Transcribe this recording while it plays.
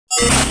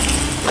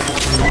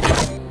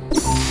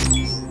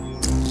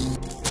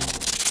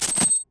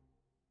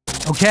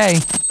Okay,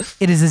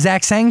 it is the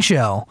Zach Sang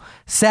Show.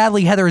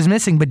 Sadly, Heather is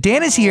missing, but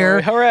Dan is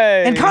here.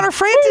 Hooray! And Connor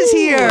Franta is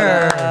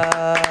here.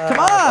 Come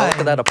on. Look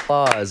at that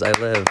applause. I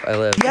live.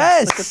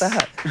 Yes. Look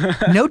at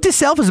that. Note to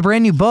Self is a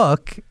brand new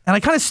book, and I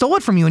kind of stole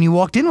it from you when you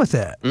walked in with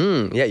it.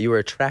 Yeah, you were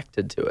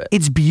attracted to it.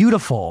 It's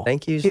beautiful.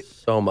 Thank you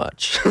so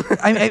much.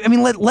 I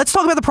mean, let's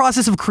talk about the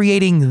process of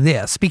creating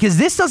this, because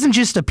this doesn't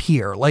just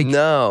appear. Like,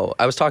 no,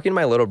 I was talking to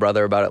my little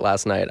brother about it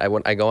last night.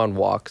 I go on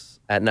walks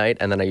at night,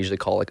 and then I usually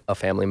call like a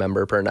family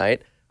member per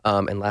night.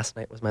 And last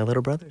night was my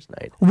little brother's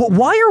night.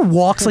 Why are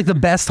walks like the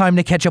best time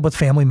to catch up with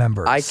family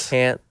members? I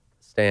can't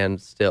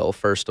stand still,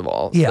 first of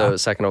all. Yeah. So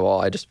second of all,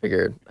 I just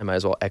figured I might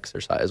as well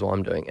exercise while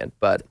I'm doing it.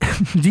 But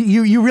Do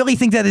you really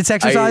think that it's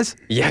exercise?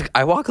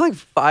 I walk like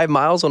 5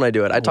 miles when I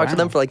do it. I talk to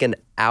them for like an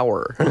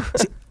hour.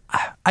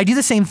 I do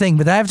the same thing,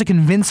 but I have to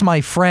convince my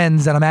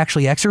friends that I'm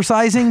actually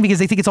exercising because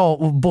they think it's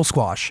all bull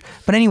squash.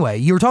 But anyway,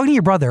 you were talking to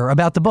your brother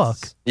about the book.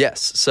 Yes.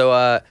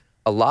 So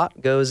a lot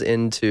goes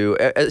into,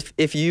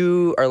 if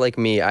you are like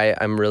me, I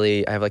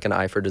have like an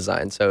eye for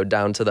design. So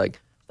down to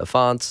like the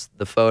fonts,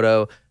 the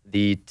photo,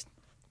 the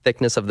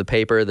thickness of the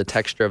paper, the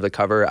texture of the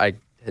cover, I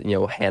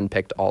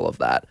handpicked all all of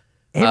that.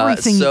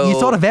 Everything, you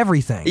thought of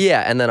everything.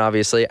 Yeah, and then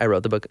obviously I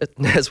wrote the book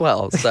as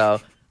well.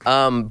 So,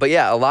 but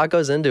yeah, a lot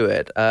goes into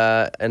it.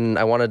 And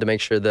I wanted to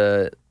make sure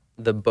the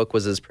book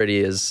was as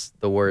pretty as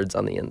the words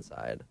on the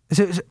inside.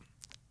 So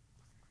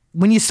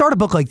when you start a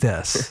book like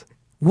this,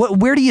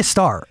 where do you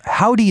start?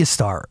 How do you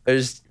start?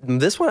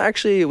 This one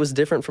actually was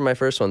different from my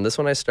first one. This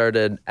one I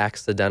started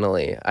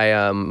accidentally.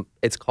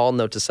 It's called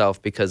Note to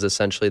Self because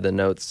essentially the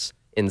notes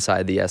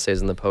inside the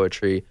essays and the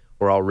poetry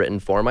were all written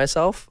for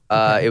myself.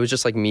 It was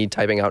just like me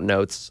typing out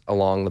notes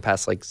along the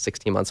past like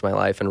 16 months of my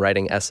life and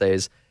writing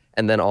essays.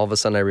 And then all of a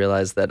sudden I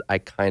realized that I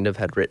kind of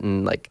had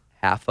written like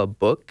half a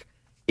book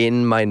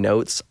in my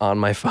notes on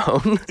my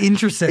phone.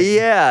 Interesting.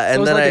 Yeah. So And it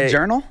was then like a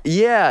journal?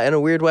 Yeah, in a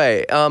weird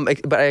way.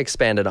 But I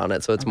expanded on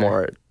it, so it's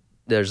more,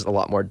 there's a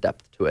lot more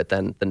depth to it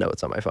than the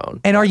notes on my phone.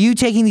 And are you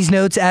taking these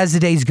notes as the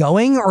day's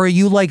going, or are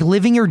you like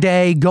living your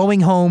day,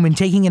 going home and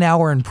taking an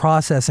hour and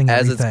processing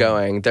everything? As it's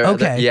going.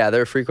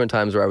 There are frequent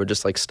times where I would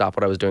just like stop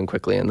what I was doing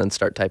quickly and then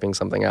start typing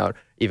something out.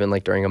 Even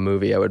like during a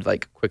movie, I would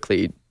like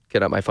quickly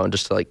get out my phone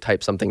just to like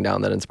type something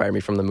down that inspired me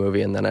from the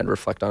movie, and then I'd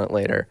reflect on it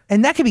later.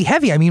 And that could be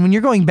heavy. I mean, when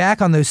you're going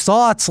back on those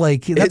thoughts,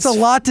 like that's a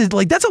lot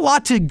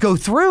to go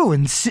through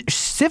and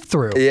sift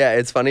through. Yeah,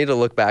 it's funny to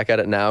look back at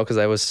it now because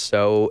I was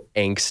so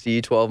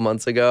angsty 12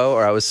 months ago,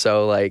 or I was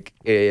so like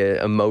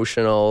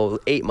emotional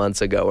 8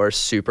 months ago, or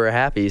super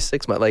happy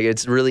 6 months. Like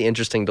it's really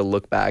interesting to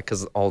look back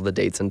because all the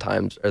dates and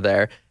times are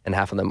there, and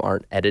half of them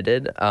aren't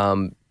edited.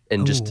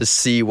 And just to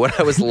see what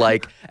I was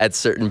like at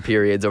certain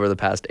periods over the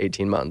past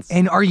 18 months.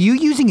 And are you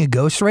using a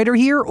ghostwriter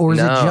here, or is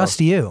it just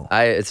you?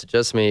 It's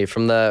just me.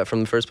 From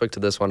the first book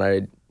to this one,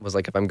 I was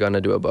like, if I'm gonna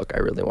do a book, I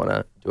really want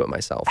to do it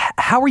myself.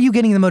 How are you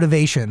getting the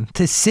motivation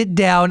to sit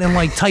down and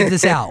like type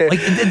this out? Like,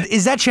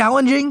 is that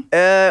challenging?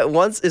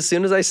 As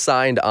soon as I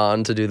signed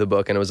on to do the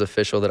book and it was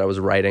official that I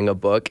was writing a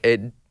book,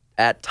 it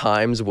at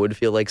times would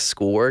feel like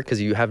schoolwork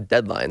because you have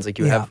deadlines. Like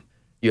you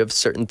have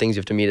certain things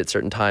you have to meet at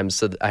certain times.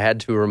 So I had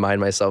to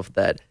remind myself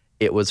that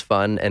it was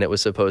fun and it was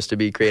supposed to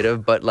be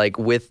creative, but like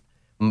with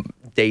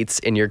dates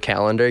in your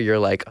calendar, you're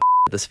like,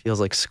 oh, this feels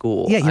like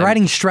school. Yeah, you're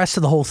adding stress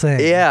to the whole thing.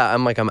 Yeah,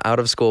 I'm out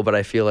of school, but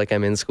I feel like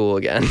I'm in school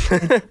again.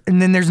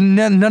 And then there's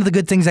none of the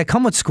good things that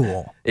come with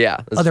school. Yeah.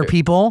 Other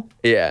people.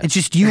 Yeah. It's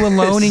just you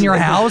alone in your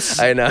house.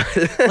 I know.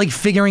 Like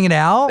figuring it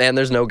out. And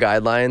there's no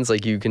guidelines.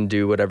 Like you can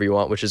do whatever you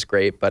want, which is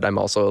great, but I'm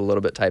also a little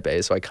bit type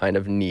A, so I kind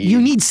of need.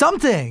 You need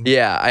something.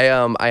 Yeah,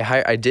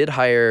 I did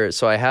hire,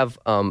 so I have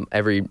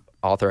every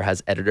author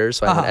has editors,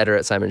 so I have an editor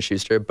at Simon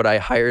Schuster, but I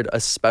hired a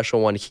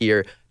special one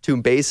here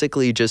to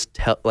basically just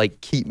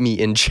keep me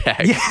in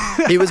check.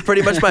 Yeah. He was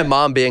pretty much my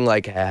mom being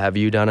like, have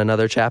you done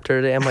another chapter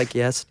today? I'm like,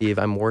 yes, Steve,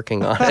 I'm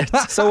working on it.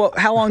 So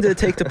how long did it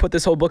take to put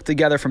this whole book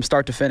together from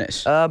start to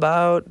finish?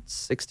 About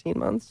 16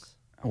 months.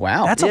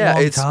 Wow. That's a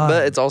long time.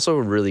 But it's also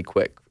really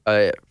quick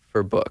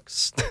for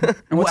books.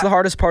 And what's the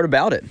hardest part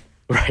about it?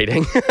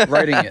 Writing.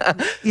 Writing it.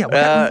 Yeah,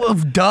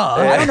 duh.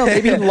 I don't know,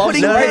 maybe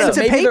putting pen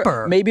to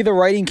paper. Maybe the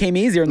writing came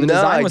easier and the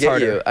design was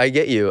harder. I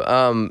get you.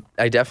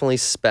 I definitely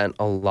spent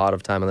a lot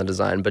of time on the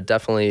design, but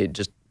definitely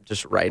just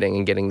writing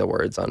and getting the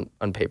words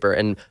on paper,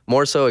 and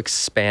more so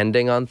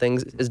expanding on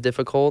things is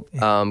difficult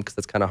because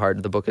that's kind of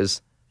hard. The book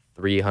is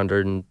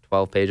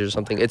 312 pages or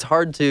something. It's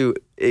hard to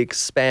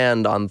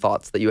expand on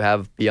thoughts that you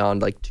have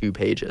beyond like 2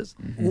 pages.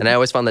 And I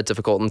always found that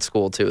difficult in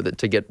school too,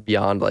 to get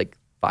beyond like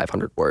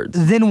 500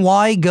 words. Then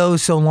why go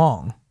so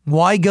long?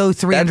 Why go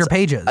 300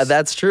 pages?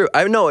 That's true.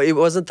 I know it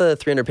wasn't the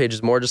 300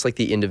 pages, more just like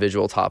the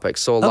individual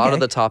topics. So a lot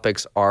of the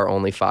topics are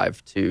only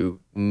 5 to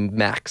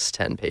max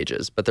 10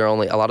 pages, but a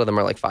lot of them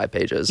are like 5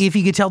 pages. If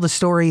you could tell the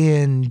story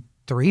in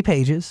 3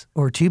 pages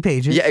or 2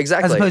 pages. Yeah,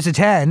 exactly. As opposed to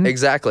 10.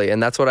 Exactly.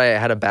 And that's what I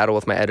had a battle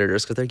with my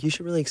editors because they're like, you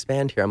should really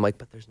expand here. I'm like,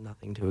 but there's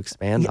nothing to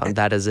expand on.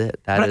 That is it.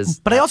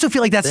 But I also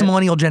feel like that's the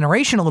millennial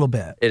generation a little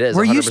bit. It is,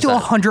 We're used to 100%.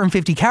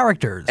 150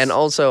 characters. And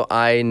also,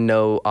 I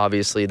know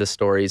obviously the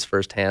stories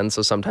firsthand,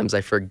 so sometimes I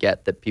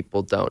forget that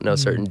people don't know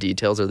certain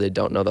details or they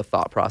don't know the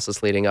thought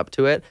process leading up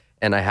to it,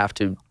 and I have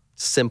to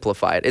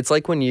simplify it. It's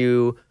like when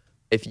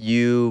if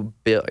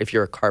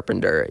you're a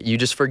carpenter, you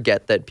just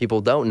forget that people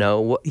don't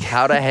know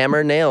how to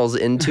hammer nails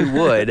into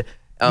wood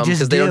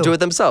because they don't do it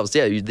themselves.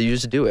 Yeah, they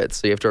just do it.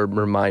 So you have to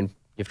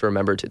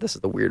remember to. This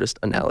is the weirdest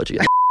analogy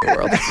in the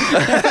world.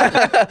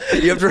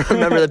 You have to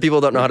remember that people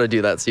don't know how to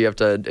do that, so you have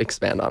to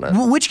expand on it.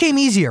 Which came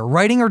easier,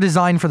 writing or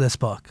design for this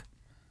book?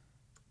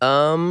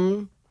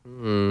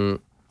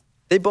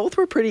 They both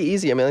were pretty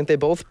easy. I mean, like they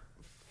both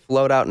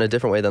flowed out in a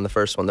different way than the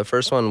first one. The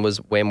first one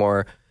was way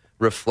more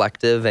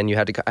reflective, and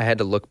I had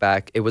to look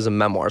back. It was a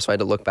memoir, so I had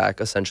to look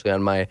back essentially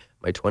on my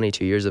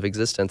 22 years of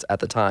existence at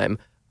the time.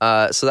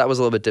 So that was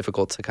a little bit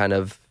difficult to kind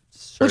of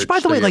search. Which,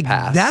 by the way, like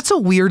past. that's a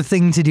weird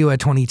thing to do at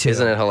 22.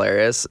 Isn't it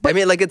hilarious? I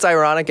mean, like it's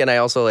ironic, and I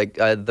also like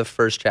the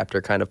first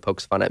chapter kind of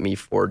pokes fun at me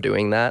for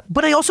doing that.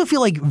 But I also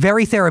feel like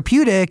very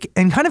therapeutic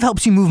and kind of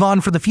helps you move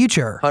on for the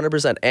future.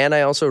 100%. And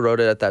I also wrote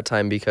it at that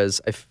time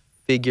because I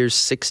figure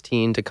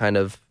 16 to kind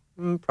of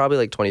probably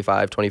like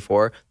 25,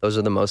 24, those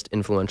are the most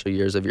influential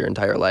years of your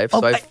entire life.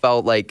 So I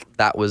felt like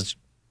that was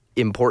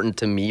important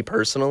to me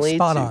personally.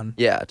 Spot on.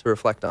 Yeah, to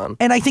reflect on.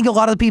 And I think a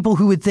lot of the people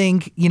who would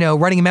think,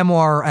 writing a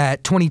memoir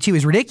at 22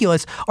 is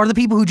ridiculous are the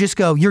people who just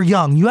go, you're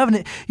young. You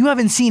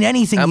haven't seen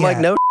anything yet. I'm like,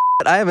 no,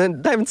 I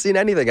haven't seen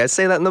anything. I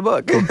say that in the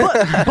book.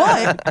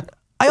 But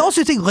I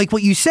also think, like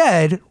what you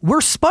said, we're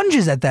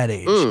sponges at that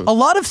age. A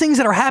lot of things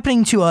that are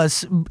happening to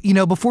us,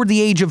 before the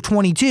age of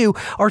 22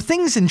 are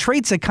things and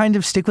traits that kind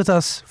of stick with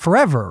us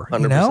forever.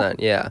 100%,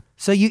 yeah.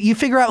 So you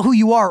figure out who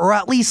you are, or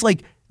at least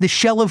like the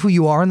shell of who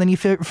you are, and then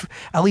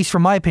at least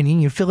from my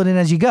opinion, you fill it in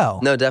as you go.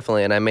 No,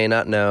 definitely. And I may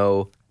not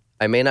know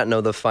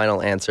the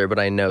final answer, but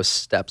I know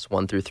steps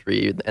 1 through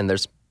 3, and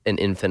there's an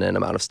infinite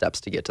amount of steps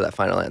to get to that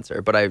final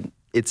answer. But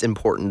it's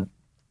important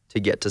to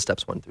get to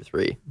steps 1 through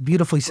 3.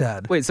 Beautifully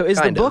said. Wait, so is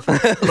Kind the of.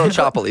 book A little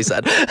choppily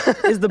said.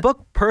 is the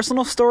book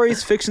personal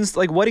stories, fictions?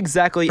 Like what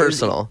exactly?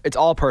 Personal. It's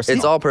all personal.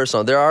 It's all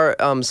personal. There are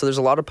so there's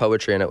a lot of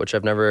poetry in it, which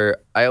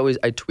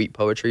I tweet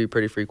poetry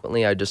pretty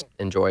frequently. I just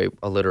enjoy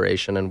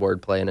alliteration and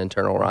wordplay and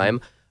internal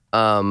rhyme.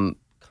 Kind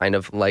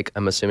of like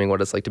I'm assuming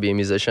what it's like to be a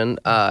musician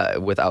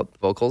without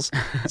vocals.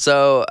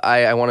 So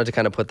I wanted to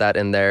kind of put that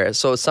in there.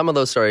 So some of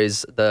those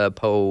stories, the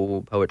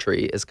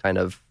poetry is kind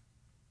of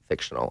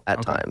fictional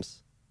at times.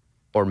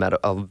 Or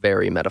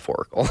very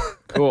metaphorical.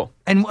 Cool.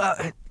 And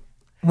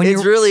when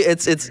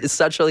it's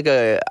such like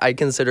I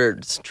consider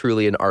it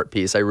truly an art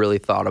piece. I really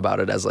thought about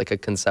it as like a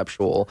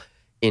conceptual,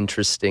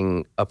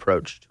 interesting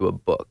approach to a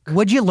book.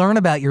 What'd you learn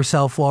about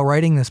yourself while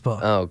writing this book?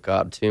 Oh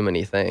God, too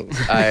many things.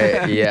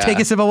 Yeah. Take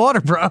a sip of water,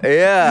 bro.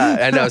 Yeah,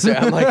 I know. So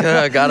I'm like,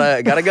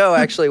 gotta go.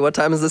 Actually, what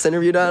time is this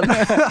interview done?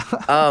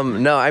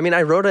 No, I mean,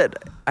 I wrote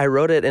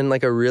it in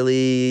like a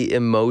really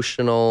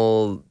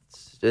emotional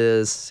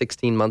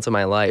 16 months of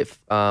my life.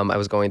 I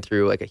was going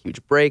through like a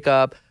huge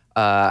breakup.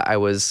 I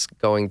was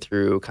going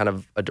through kind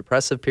of a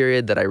depressive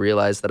period that I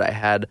realized that I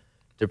had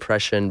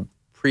depression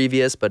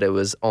previous, but it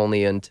was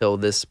only until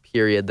this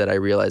period that I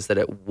realized that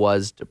it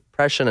was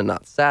depression and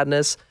not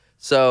sadness.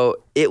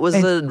 So it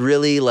was a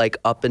really like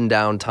up and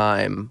down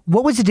time.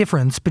 What was the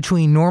difference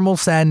between normal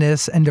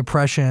sadness and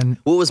depression?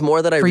 Well, it was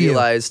more that I you?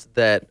 realized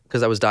that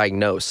because I was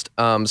diagnosed.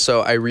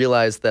 So I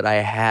realized that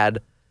I had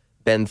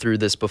been through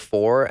this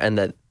before and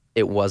that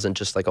it wasn't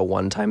just like a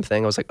one-time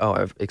thing. I was like, oh,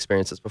 I've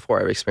experienced this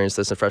before. I've experienced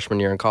this in freshman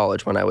year in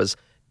college when I was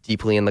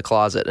deeply in the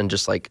closet and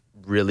just like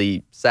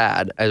really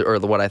sad, or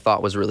what I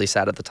thought was really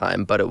sad at the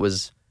time. But it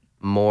was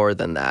more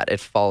than that. It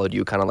followed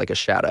you kind of like a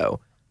shadow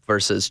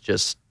versus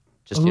just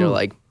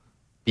like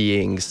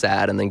being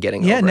sad and then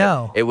getting over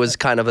it. It was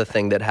kind of a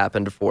thing that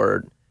happened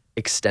for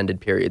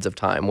extended periods of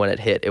time. When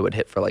it would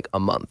hit for like a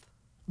month.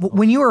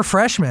 When you were a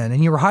freshman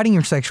and you were hiding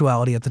your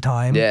sexuality at the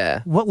time,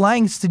 what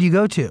lengths did you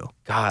go to?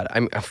 God,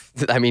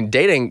 I mean,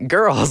 dating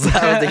girls,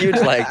 that was a huge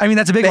like. I mean,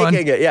 that's a big one.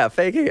 Faking it, yeah,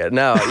 faking it.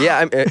 No,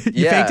 yeah,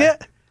 You faked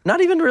it? Not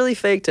even really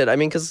faked it. I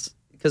mean, because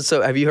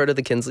so have you heard of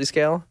the Kinsey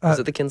scale? Is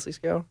it the Kinsey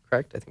scale?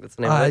 Correct? I think that's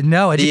the name of it.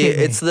 No, educate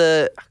me.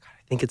 I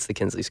think it's the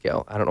Kinsey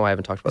scale. I don't know why I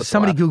haven't talked about this.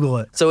 Somebody Google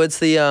it. So it's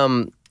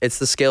the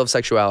scale of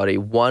sexuality.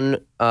 One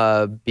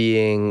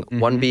being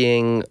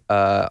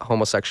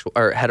homosexual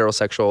or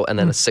heterosexual, and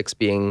then a 6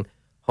 being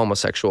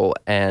homosexual,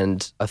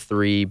 and a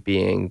 3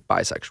 being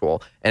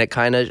bisexual. And it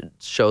kind of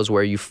shows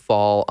where you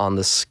fall on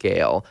the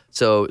scale.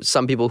 So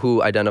some people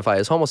who identify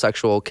as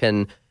homosexual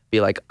can be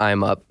like,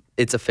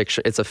 it's a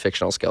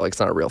fictional scale, like it's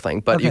not a real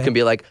thing. But you can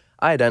be like,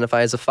 I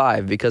identify as a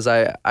 5 because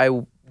I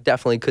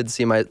definitely could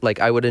see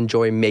I would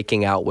enjoy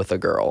making out with a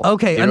girl.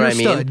 Okay, you know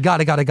understood. What I mean?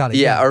 Got it.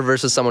 Yeah, or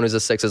versus someone who's a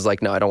 6 is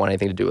like, no, I don't want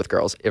anything to do with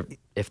girls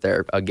if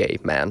they're a gay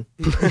man.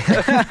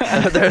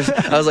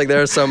 I was like,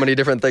 there are so many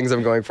different things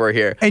I'm going for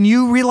here. And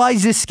you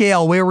realized this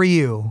scale, where were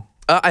you?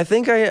 I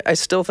think I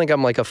still think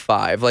I'm like a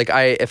 5. Like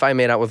if I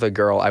made out with a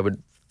girl, I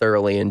would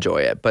thoroughly enjoy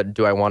it. But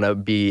do I want to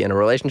be in a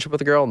relationship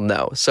with a girl?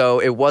 No. So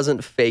it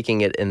wasn't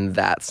faking it in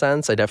that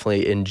sense. I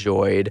definitely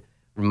enjoyed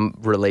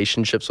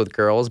relationships with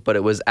girls, but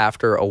it was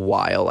after a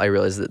while I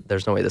realized that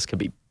there's no way this could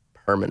be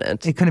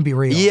permanent. It couldn't be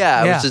real.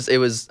 Yeah, it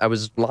was I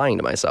was lying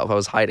to myself. I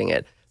was hiding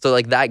it. So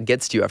like that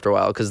gets to you after a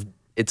while because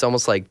it's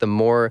almost like the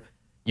more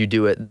you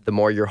do it, the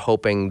more you're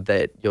hoping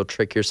that you'll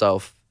trick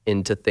yourself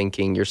into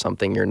thinking you're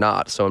something you're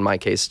not. So in my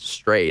case,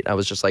 straight, I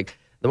was just like,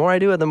 the more I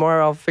do it, the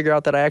more I'll figure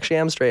out that I actually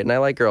am straight and I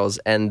like girls.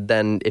 And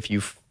then if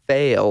you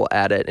fail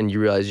at it and you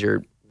realize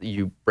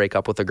you break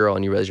up with a girl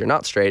and you realize you're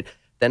not straight,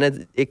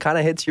 then it kind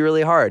of hits you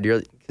really hard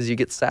because you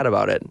get sad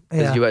about it.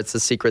 Because it's a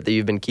secret that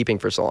you've been keeping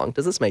for so long.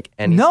 Does this make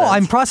any sense? No,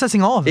 I'm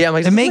processing all of it. Yeah,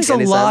 it makes a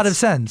lot of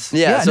sense.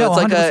 Yeah, so no,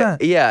 it's 100%.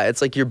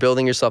 it's like you're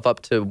building yourself up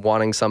to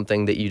wanting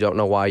something that you don't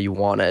know why you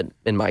want it,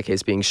 in my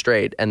case being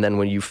straight, and then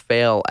when you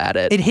fail at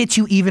it, it hits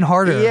you even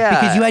harder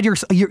because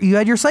you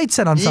had your sights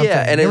set on something.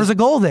 Yeah, and there was a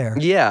goal there.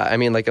 Yeah, I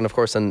mean, like, and of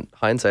course in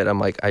hindsight, I'm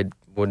like, I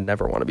would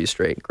never want to be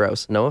straight.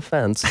 Gross. No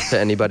offense to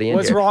anybody in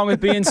What's here. wrong with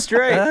being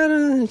straight?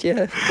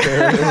 Yeah.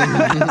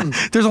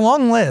 There's a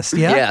long list,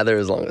 yeah? Yeah, there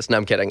is a long list. No,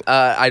 I'm kidding.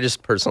 I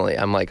just personally,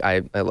 I'm like,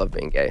 I love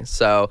being gay.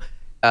 So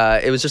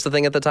it was just a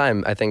thing at the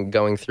time, I think,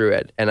 going through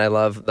it. And I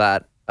love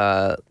that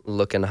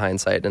look in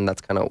hindsight. And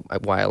that's kind of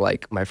why I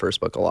like my first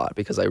book a lot,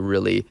 because it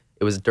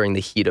was during the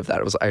heat of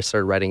that. I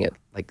started writing it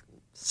like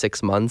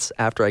 6 months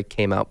after I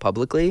came out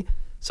publicly.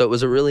 So it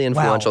was a really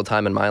influential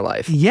time in my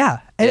life. Yeah.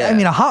 I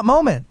mean, a hot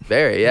moment.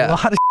 Very, yeah. A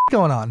lot of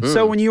going on.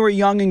 So when you were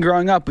young and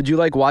growing up, would you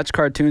like watch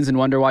cartoons and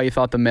wonder why you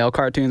thought the male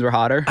cartoons were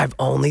hotter? I've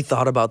only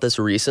thought about this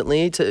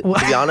recently, to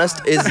be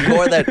honest, is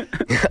more that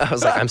I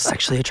was like, I'm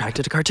sexually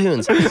attracted to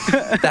cartoons.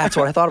 That's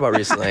what I thought about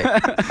recently.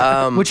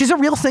 Which is a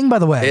real thing, by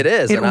the way. It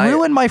is. It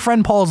ruined my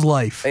friend Paul's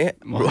life.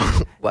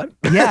 What?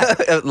 Yeah.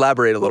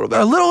 Elaborate a little bit.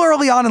 A little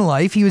early on in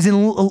life, he was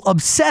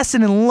obsessed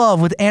and in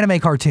love with anime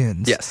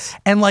cartoons. Yes.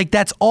 And like,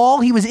 that's all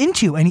he was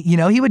into. And,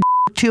 he would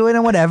to it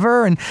and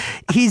whatever. And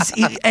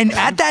and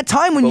at that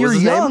time when you're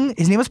young,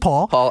 his name was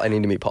Paul. Paul, I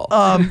need to meet Paul.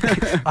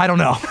 I don't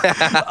know.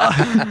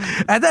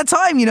 At that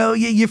time,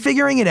 you're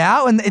figuring it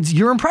out and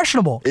you're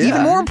impressionable. Yeah.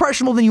 Even more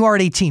impressionable than you are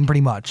at 18,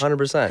 pretty much.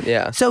 100%,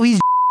 yeah. So he's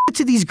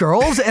to these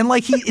girls and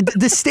like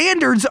the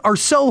standards are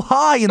so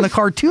high in the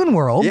cartoon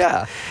world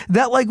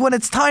that like when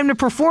it's time to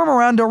perform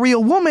around a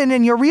real woman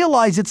and you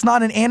realize it's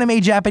not an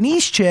anime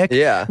Japanese chick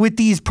with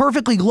these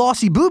perfectly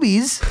glossy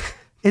boobies,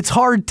 it's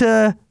hard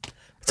to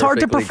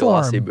perform.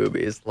 Glossy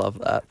boobies, love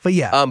that. But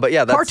yeah,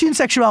 that's, cartoon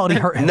sexuality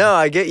hurt him. No,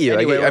 I get you.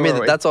 Anyway, I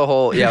mean, that's a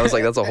whole. Yeah, I was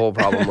like, that's a whole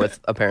problem with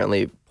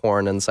apparently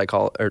porn and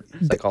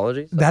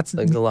psychology. That's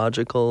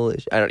psychological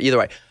issue. I don't. Either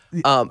way,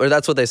 or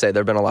that's what they say.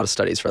 There've been a lot of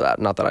studies for that.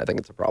 Not that I think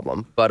it's a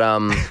problem, but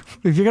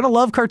if you're gonna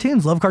love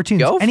cartoons, love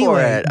cartoons. Go anyway,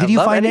 for it. Did you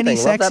find any love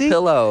sexy? Love that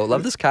pillow.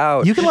 Love this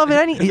couch. You can love it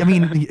I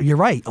mean, you're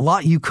right. A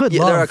lot you could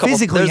love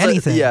physically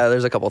anything.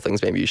 There's a couple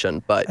things maybe you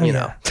shouldn't, but you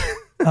know.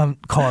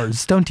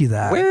 Cars, don't do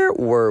that. Where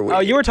were we? Oh,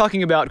 you were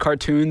talking about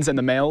cartoons and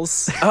the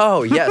males.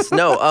 Oh yes,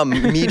 no.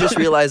 Me just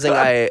realizing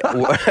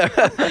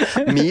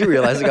me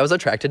realizing I was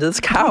attracted to this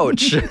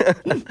couch.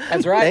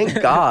 That's right.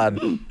 Thank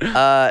God.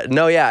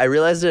 No, yeah, I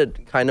realized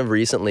it kind of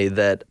recently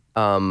that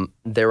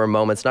there were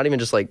moments, not even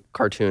just like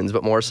cartoons,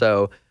 but more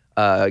so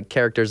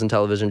characters in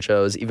television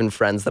shows, even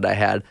friends that I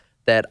had,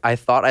 that I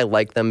thought I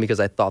liked them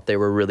because I thought they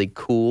were really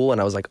cool, and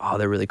I was like, oh,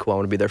 they're really cool. I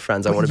want to be their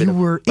friends. I want to be.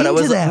 But I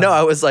was them. No,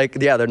 I was like,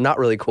 yeah, they're not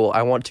really cool.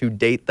 I want to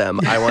date them.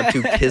 I want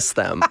to kiss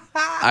them.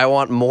 I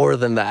want more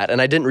than that.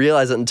 And I didn't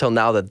realize it until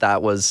now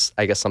that was,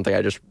 I guess, something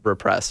I just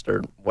repressed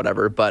or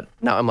whatever. But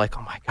now I'm like,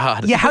 oh my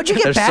God. Yeah, how'd you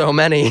get There's back? so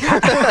many.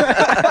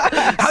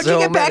 How'd you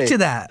get back to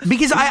that?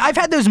 Because I've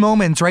had those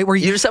moments, right, where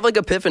you just have like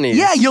epiphanies.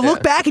 Yeah, you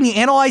look back and you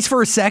analyze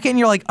for a second. And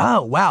you're like,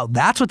 oh wow,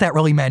 that's what that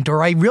really meant,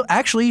 or I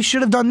actually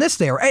should have done this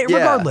there. Hey,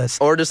 regardless.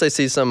 Or just I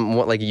see some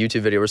like a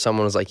YouTube video where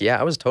someone was like, yeah,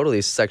 I was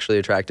totally sexually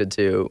attracted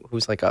to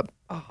who's like a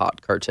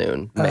hot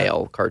cartoon,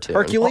 male cartoon.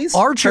 Hercules?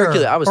 Archer.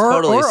 Hercules. I was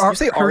totally. Did you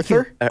say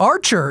Arthur?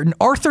 Archer.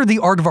 Arthur the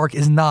Aardvark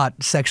is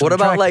not sexually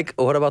attractive.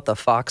 What about the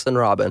Fox and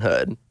Robin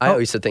Hood? I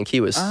used to think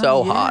he was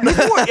so hot.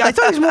 I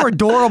thought he was more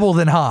adorable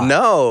than hot.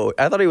 No,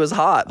 I thought he was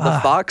hot. The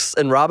Fox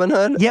and Robin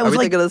Hood? Yeah, it was Are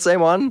we thinking of the same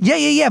one?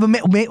 Yeah, but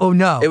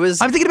no.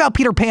 I'm thinking about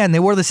Peter Pan. They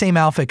wore the same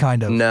outfit,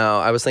 kind of. No,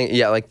 I was thinking,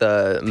 like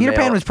the Peter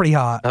Pan was pretty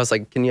hot. I was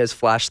like, can you guys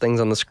flash things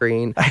on the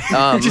screen?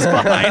 Just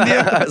behind you.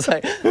 I was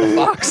like, the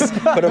Fox,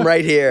 put him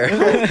right here.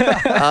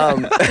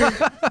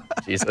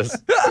 Jesus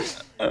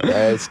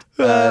Christ.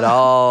 It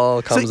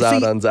all comes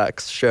out on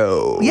Zach's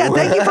show. Yeah,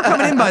 thank you for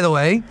coming in, by the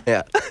way.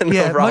 Yeah,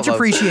 much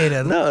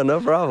appreciated.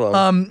 No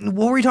problem.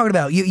 What were we talking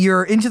about?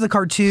 You're into the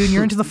cartoon,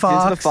 you're into the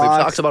Fox. We've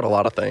talked about a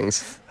lot of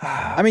things.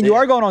 I mean, you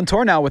are going on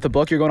tour now with the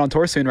book. You're going on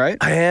tour soon, right?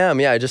 I am,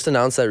 yeah. I just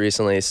announced that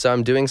recently. So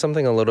I'm doing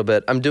something a little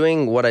bit. I'm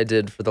doing what I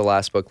did for the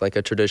last book, like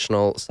a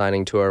traditional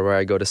signing tour where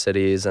I go to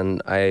cities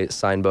and I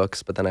sign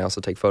books, but then I also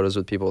take photos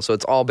with people. So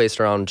it's all based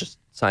around just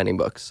signing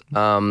books.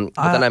 But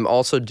then I'm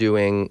also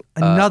doing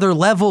another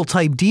level level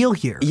type deal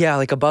here. Yeah,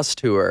 like a bus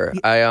tour.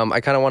 I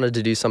kind of wanted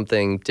to do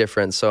something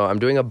different. So I'm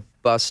doing a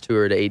bus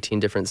tour to 18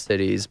 different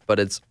cities, but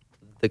it's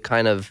the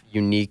kind of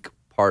unique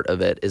part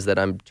of it is that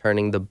I'm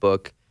turning the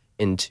book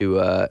into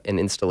an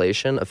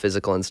installation, a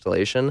physical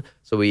installation.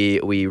 So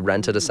we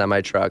rented a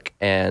semi-truck,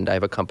 and I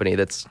have a company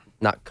that's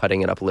not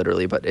cutting it up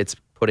literally, but it's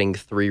putting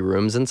 3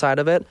 rooms inside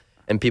of it,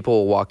 and people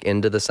will walk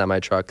into the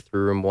semi-truck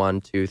through room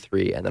 1, 2,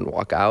 3, and then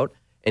walk out,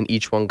 and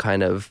each one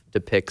kind of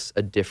depicts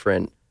a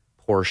different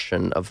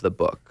portion of the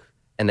book.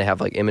 And they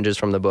have like images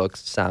from the book,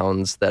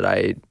 sounds that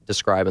I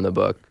describe in the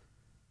book.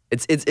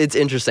 It's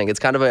interesting.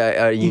 It's kind of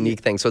a unique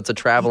thing. So it's a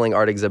traveling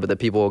art exhibit that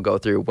people will go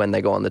through when they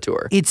go on the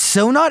tour. It's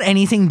so not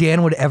anything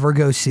Dan would ever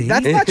go see.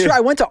 That's not true. I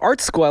went to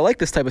art school. I like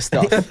this type of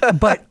stuff.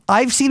 But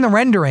I've seen the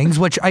renderings,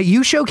 which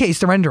you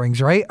showcased the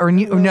renderings, right? Or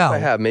no? I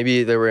have.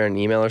 Maybe they were in an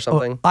email or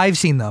something. I've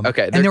seen them.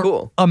 Okay, and they're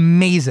cool.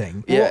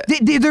 Amazing. Yeah.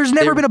 There's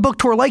never been a book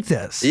tour like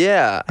this.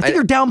 Yeah. I think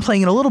you're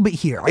downplaying it a little bit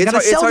here. I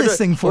gotta sell this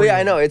thing for you. Yeah,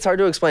 I know. It's hard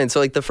to explain. So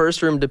like the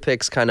first room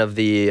depicts kind of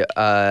the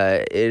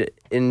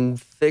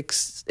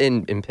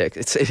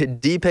it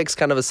depicts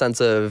kind of a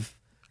sense of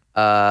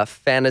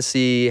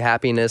fantasy,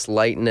 happiness,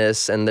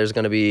 lightness, and there's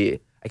going to be,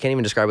 I can't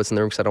even describe what's in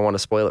the room because I don't want to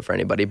spoil it for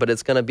anybody, but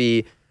it's going to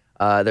be,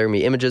 there are going to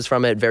be images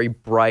from it, very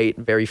bright,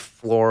 very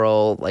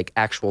floral, like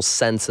actual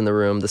scents in the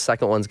room. The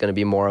second one's going to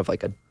be more of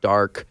like a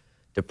dark,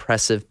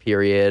 depressive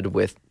period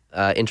with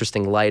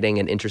interesting lighting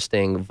and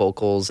interesting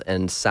vocals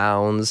and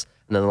sounds.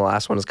 And then the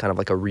last one is kind of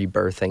like a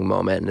rebirthing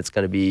moment, and it's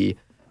going to be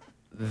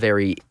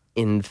very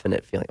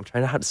infinite feeling. I'm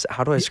trying to,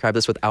 how do I describe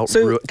this without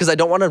because I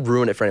don't want to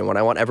ruin it for anyone.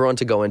 I want everyone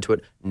to go into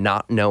it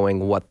not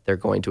knowing what they're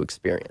going to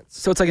experience.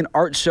 So it's like an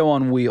art show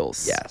on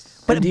wheels.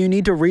 Yes. But do you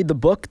need to read the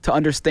book to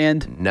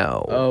understand?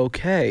 No.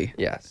 Okay.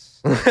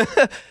 Yes.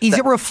 Is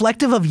it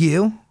reflective of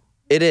you?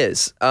 It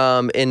is,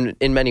 in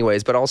many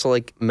ways, but also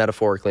like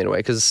metaphorically in a way,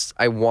 because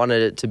I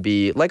wanted it to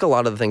be, like a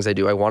lot of the things I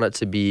do, I want it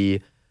to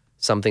be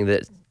something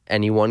that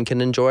anyone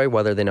can enjoy,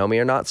 whether they know me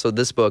or not. So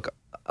this book,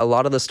 a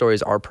lot of the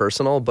stories are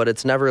personal, but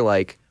it's never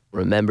like,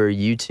 remember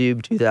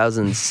YouTube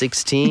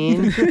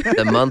 2016?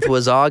 The month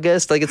was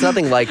August. Like, it's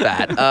nothing like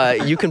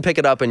that. You can pick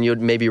it up and you'd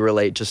maybe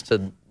relate just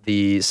to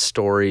the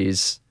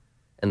stories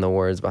and the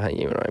words behind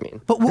you know what I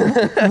mean? But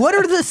what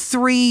are the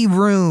 3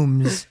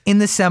 rooms in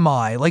the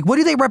semi? Like, what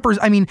do they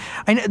represent? I mean,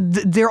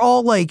 they're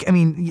all like, I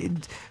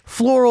mean,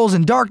 florals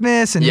and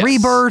darkness and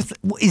rebirth.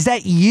 Is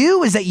that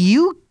you? Is that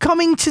you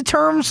coming to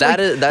terms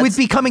with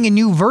becoming a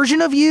new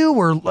version of you,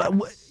 or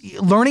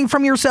learning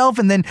from yourself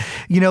and then,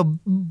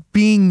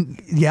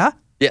 being,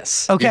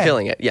 Yes. Okay. You're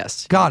feeling it.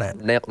 Yes. Got it.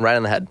 Nail, right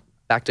on the head.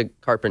 Back to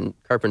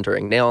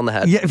carpentering. Nail on the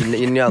head. Yeah.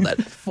 You nailed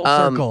that. Full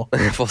circle.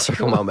 Full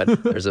circle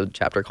moment. There's a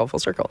chapter called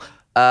Full Circle.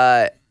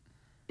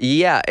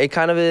 Yeah, it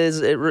kind of is.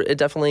 It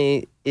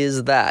definitely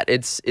is that.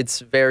 It's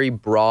very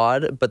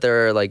broad, but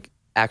there are like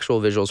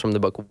actual visuals from the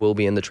book will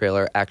be in the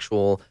trailer.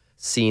 Actual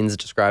scenes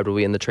described will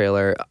be in the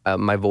trailer.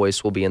 My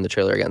voice will be in the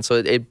trailer again. So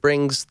it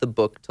brings the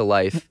book to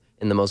life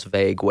in the most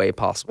vague way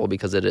possible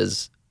because it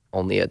is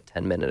only a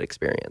 10-minute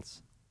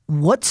experience.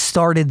 What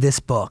started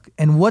this book,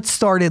 and what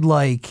started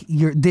like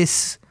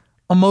this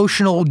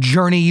emotional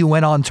journey you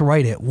went on to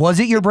write it? Was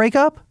it your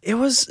breakup? It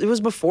was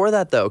before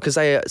that though, because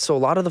so a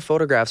lot of the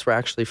photographs were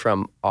actually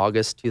from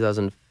August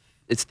 2000.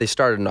 They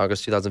started in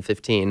August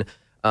 2015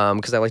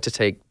 because I like to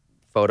take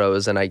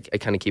photos and I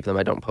kind of keep them.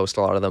 I don't post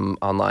a lot of them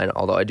online,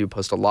 although I do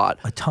post a lot.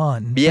 A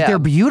ton. Yeah. But they're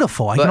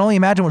beautiful. I can only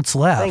imagine what's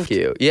left. Thank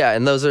you. Yeah,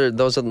 and those are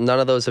none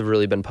of those have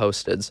really been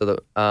posted. So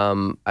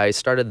I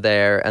started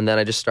there, and then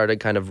I just started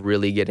kind of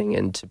really getting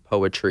into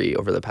poetry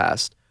over the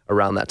past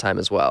around that time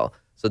as well.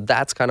 So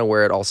that's kind of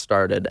where it all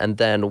started. And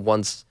then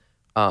once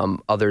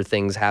other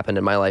things happened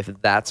in my life,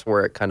 that's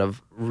where it kind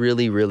of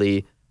really,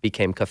 really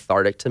became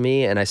cathartic to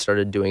me, and I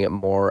started doing it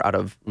more out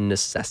of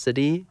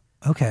necessity.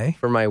 Okay.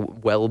 For my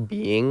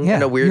well-being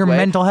in a weird your way.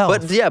 mental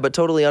health. But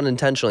totally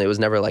unintentionally. It was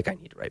never like I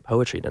need to write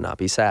poetry to not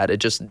be sad. It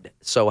just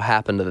so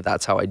happened that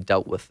that's how I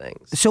dealt with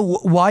things. So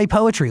why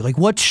poetry? Like,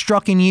 what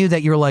struck in you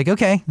that you're like,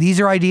 okay, these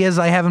are ideas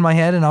I have in my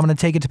head and I'm going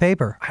to take it to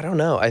paper? I don't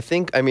know. I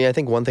think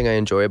one thing I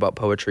enjoy about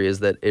poetry is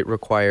that it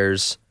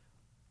requires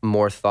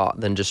more thought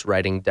than just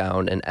writing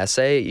down an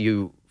essay.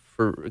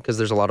 Because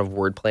there's a lot of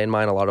wordplay in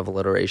mine, a lot of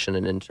alliteration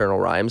and internal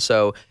rhyme.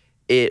 So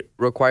it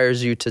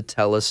requires you to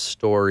tell a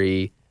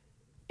story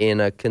in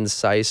a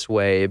concise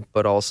way,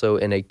 but also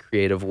in a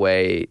creative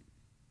way.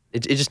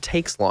 It just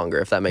takes longer,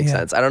 if that makes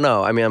sense. I don't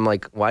know. I mean, I'm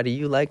like, why do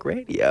you like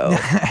radio? No,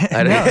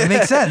 it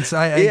makes sense.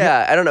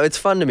 I don't know. It's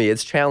fun to me.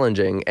 It's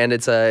challenging, and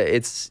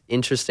it's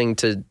interesting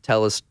to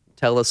tell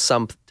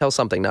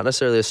something, not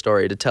necessarily a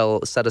story, to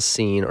set a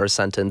scene or a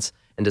sentence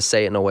and to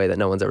say it in a way that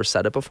no one's ever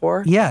said it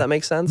before. Yeah. Does that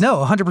make sense?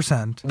 No,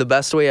 100%. The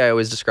best way I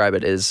always describe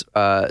it is,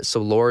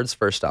 so Lord's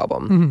first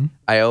album,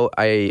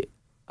 I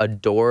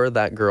adore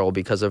that girl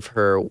because of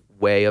her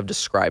way of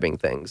describing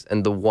things.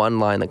 And the one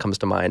line that comes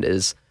to mind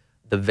is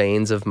the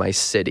veins of my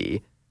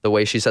city, the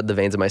way she said the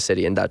veins of my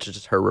city, and that's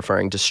just her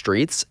referring to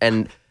streets.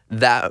 And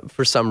that,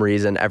 for some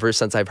reason, ever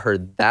since I've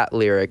heard that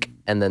lyric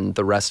and then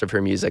the rest of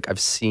her music, I've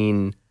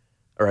seen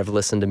or I've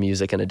listened to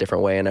music in a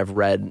different way, and I've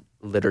read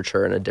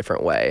literature in a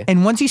different way.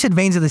 And once you said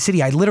Veins of the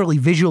City, I literally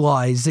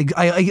visualized.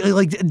 I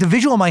like the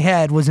visual in my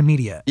head was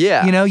immediate.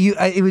 Yeah, you know,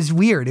 it was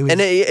weird. It was,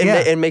 and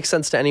it makes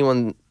sense to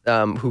anyone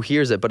who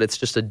hears it, but it's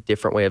just a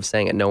different way of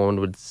saying it. No one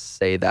would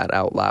say that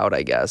out loud,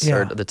 I guess,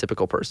 or the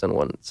typical person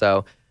wouldn't.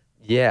 So,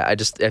 yeah,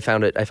 I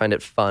find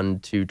it fun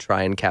to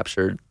try and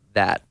capture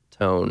that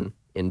tone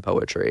in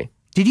poetry.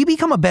 Did you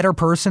become a better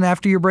person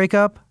after your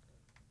breakup?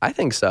 I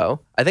think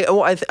so. I think.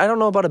 Well, I don't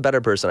know about a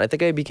better person. I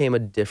think I became a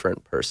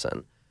different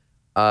person.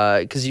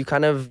 Because you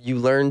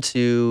learn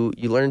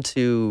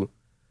to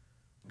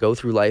go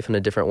through life in a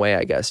different way.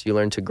 I guess you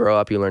learn to grow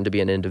up. You learn to be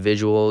an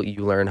individual.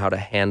 You learn how to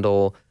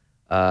handle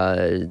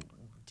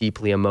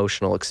deeply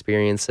emotional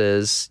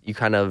experiences. You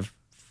kind of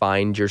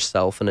find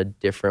yourself in a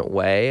different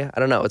way. I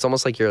don't know. It's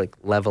almost like you're like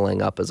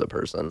leveling up as a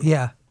person.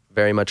 Yeah.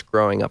 Very much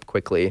growing up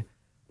quickly,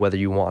 whether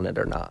you want it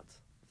or not.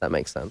 If that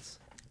makes sense.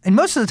 And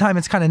most of the time,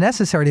 it's kind of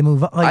necessary to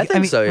move on. Like, I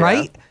mean, so, yeah.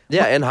 Right?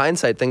 Yeah, in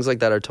hindsight, things like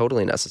that are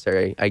totally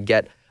necessary. I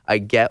get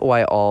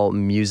why all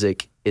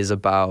music is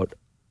about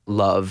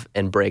love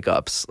and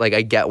breakups. Like,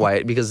 I get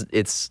why, because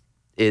it's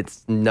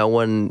no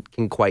one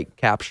can quite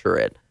capture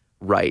it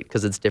right,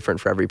 because it's different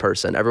for every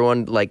person.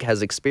 Everyone like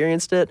has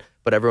experienced it,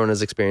 but everyone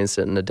has experienced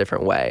it in a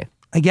different way.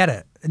 I get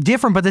it.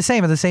 Different, but the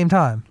same at the same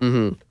time.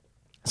 Mm-hmm.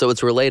 So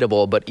it's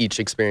relatable, but each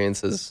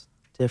experience is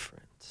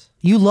different.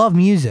 You love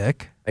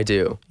music. I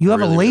do. You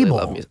have a label. Really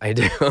love music. I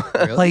do.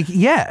 Really? Like,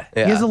 yeah, he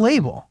has a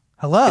label.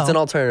 Hello. It's an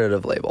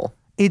alternative label.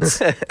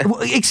 It's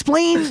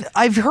explain.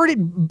 I've heard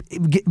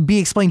it be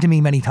explained to me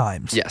many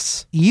times.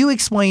 Yes. You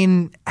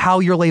explain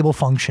how your label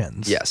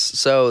functions. Yes.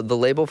 So the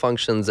label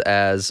functions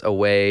as a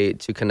way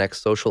to connect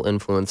social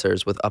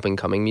influencers with up and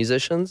coming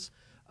musicians.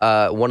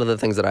 One of the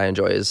things that I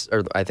enjoy is,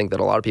 or I think that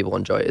a lot of people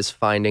enjoy, is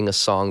finding a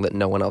song that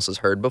no one else has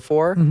heard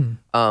before.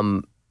 Mm-hmm.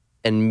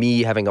 And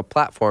me having a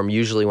platform,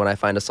 usually when I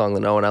find a song that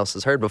no one else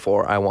has heard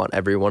before, I want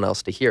everyone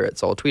else to hear it,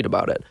 so I'll tweet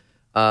about it.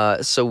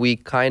 So we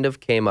kind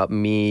of came up,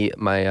 me,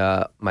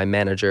 my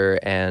manager,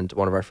 and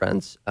one of our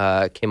friends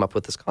came up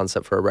with this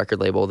concept for a record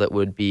label that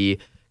would be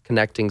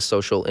connecting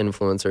social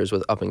influencers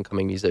with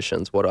up-and-coming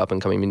musicians. What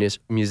up-and-coming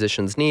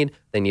musicians need?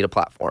 They need a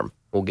platform.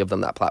 We'll give them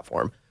that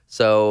platform.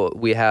 So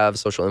we have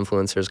social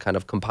influencers kind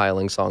of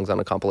compiling songs on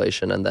a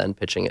compilation and then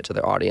pitching it to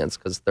their audience,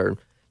 because they're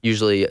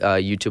usually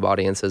YouTube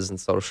audiences and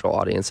social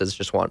audiences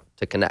just want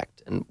to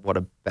connect, and what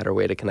a better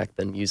way to connect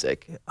than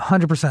music.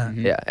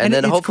 100%. Yeah, and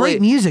then it's hopefully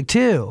great music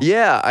too.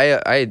 Yeah,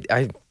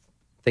 I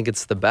think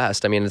it's the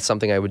best. I mean, it's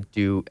something I would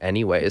do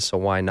anyways, so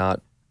why not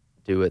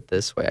do it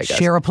this way? I guess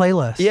share a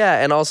playlist.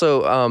 Yeah, and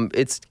also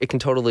it can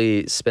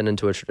totally spin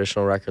into a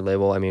traditional record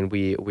label. I mean,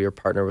 we are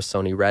partnered with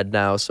Sony Red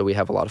now, so we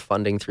have a lot of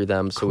funding through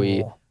them. So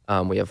cool.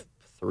 we have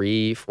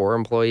 3-4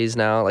 employees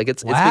now. Like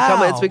it's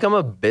become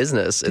a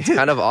business. It's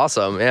kind of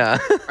awesome. Yeah.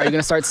 Are you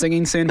gonna start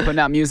singing soon? Putting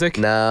out music?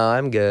 No,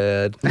 I'm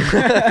good.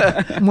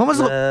 When was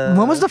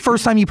the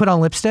first time you put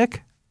on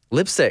lipstick?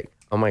 Lipstick.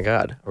 Oh my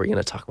God. Are we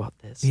gonna talk about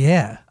this?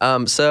 Yeah.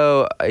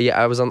 So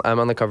yeah, I'm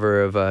on the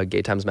cover of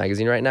Gay Times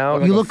magazine right now.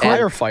 You look like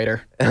a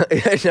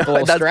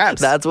firefighter.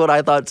 That's what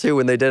I thought too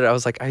when they did it. I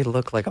was like, I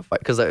look like a fighter,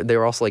 because they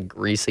were also like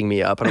greasing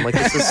me up, and I'm like,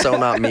 this is so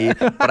not me,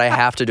 but I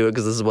have to do it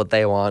because this is what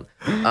they want.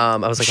 I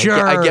was like,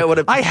 sure, I get what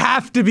it. I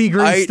have to be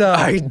greased up.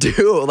 I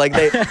do. Like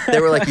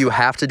they were like, you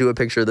have to do a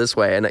picture this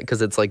way, and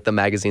because it's like the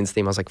magazine's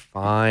theme. I was like,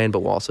 fine, but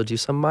we'll also do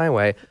some my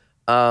way.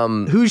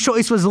 Whose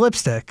choice was the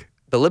lipstick?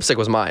 The lipstick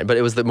was mine, but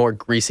it was the more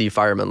greasy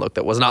fireman look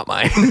that was not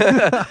mine.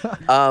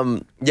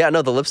 Yeah,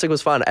 no, the lipstick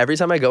was fun. Every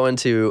time I go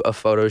into a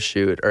photo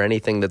shoot or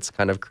anything that's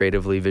kind of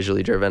creatively,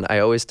 visually driven, I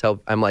always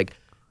I'm like,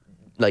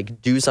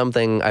 do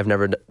something I've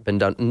never been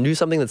done. Do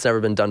something that's never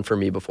been done for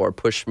me before.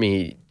 Push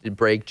me,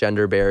 break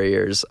gender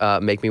barriers,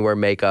 make me wear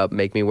makeup,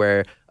 make me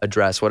wear a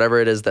dress, whatever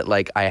it is that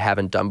like I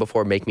haven't done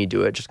before, make me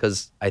do it, just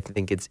because I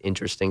think it's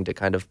interesting to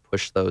kind of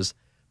push those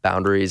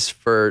boundaries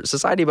for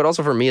society, but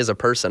also for me as a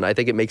person. I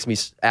think it makes me,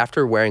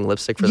 after wearing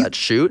lipstick for that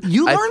shoot,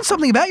 you learned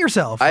something about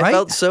yourself, right? I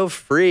felt so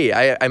free.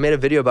 I made a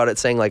video about it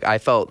saying like I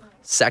felt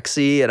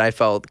sexy and I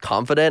felt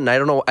confident, and I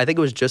don't know, I think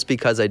it was just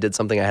because I did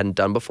something I hadn't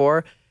done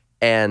before,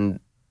 and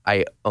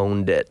I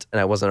owned it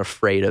and I wasn't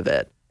afraid of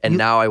it. And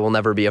now I will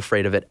never be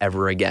afraid of it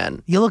ever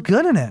again. You look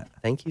good in it.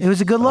 Thank you. It was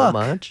a good so look.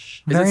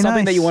 Much. Is it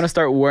something that you want to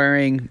start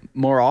wearing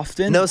more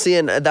often? No, see,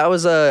 and that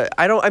was I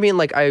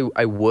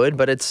would,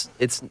 but it's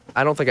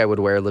I don't think I would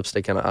wear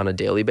lipstick on a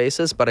daily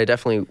basis, but I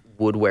definitely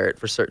would wear it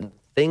for certain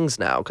things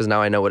now, because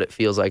now I know what it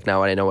feels like.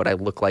 Now I know what I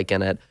look like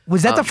in it.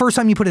 Was that the first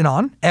time you put it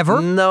on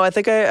ever? No, I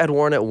think I had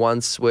worn it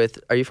once with,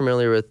 are you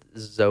familiar with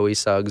Zoe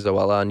Suggs,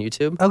 Zoella on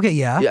YouTube? Okay,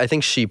 yeah. Yeah, I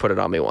think she put it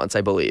on me once,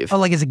 I believe. Oh,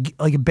 like as a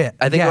bit.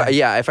 I think,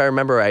 yeah, if I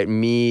remember right,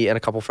 me and a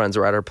couple friends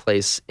were at her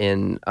place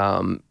in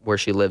where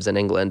she lives in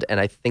England, and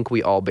I think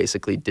we all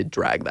basically did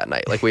drag that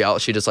night. Like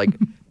she just like,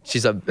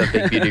 she's a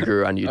big beauty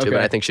guru on YouTube, okay. And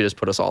I think she just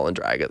put us all in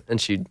drag, and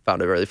she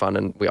found it really fun,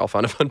 and we all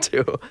found it fun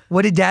too.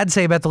 What did Dad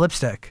say about the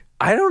lipstick?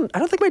 I don't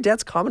think my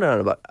dad's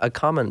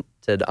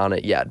commented on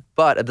it yet,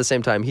 but at the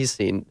same time, he's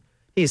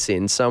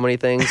seen so many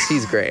things.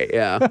 He's great,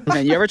 yeah.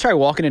 Man, you ever try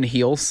walking in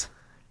heels?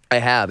 I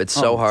have. It's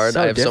so hard.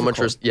 so I have so much.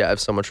 difficult. I have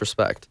so much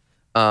respect.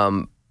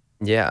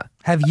 Yeah.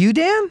 Have you,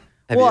 Dan?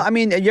 Well, I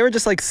mean, you ever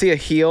just like see a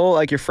heel,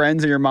 like your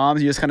friends or your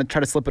moms, you just kind of try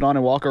to slip it on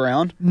and walk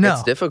around? No.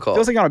 It's difficult.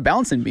 Feels like you're on a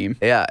balancing beam.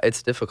 Yeah,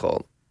 it's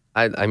difficult.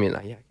 I mean, yeah,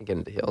 I can get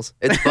into heels.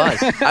 It's fun.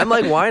 I'm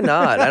like, why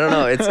not? I don't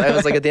know. I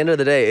was like, at the end of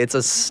the day, it's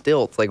a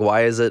stilt. Like,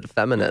 why is it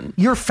feminine?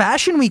 Your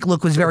Fashion Week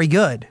look was very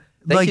good.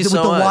 Thank like you with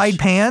so the much. wide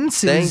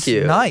pants. Thank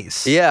you.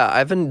 Nice. Yeah,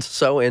 I've been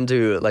so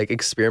into like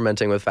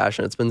experimenting with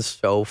fashion. It's been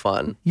so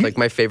fun. Like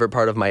my favorite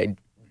part of my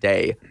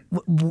day.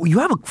 You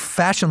have a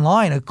fashion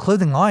line, a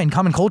clothing line,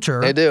 Common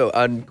Culture. I do,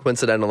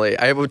 coincidentally.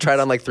 I tried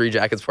on like 3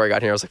 jackets before I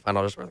got here. I was like, fine,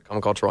 I'll just wear the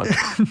Common Culture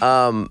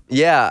one.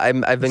 Yeah,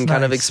 I've been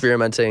kind of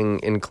experimenting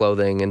in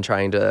clothing and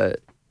trying to,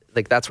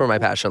 like, that's where my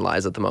passion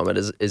lies at the moment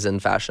is in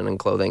fashion and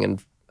clothing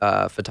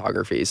and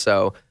photography.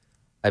 So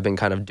I've been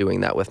kind of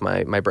doing that with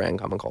my brand,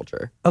 Common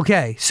Culture.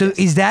 Okay, so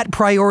is that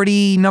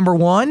priority number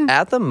one?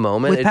 At the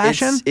moment, With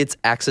passion? it's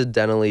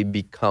accidentally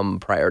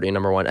become priority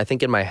number one. I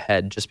think in my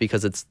head, just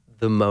because it's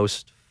the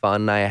most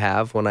fun I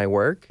have when I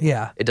work.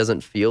 Yeah. It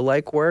doesn't feel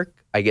like work.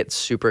 I get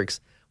super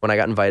when I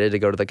got invited to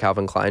go to the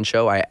Calvin Klein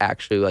show, I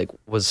actually like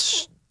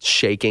was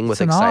shaking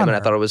with an excitement. honor. I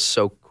thought it was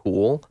so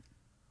cool.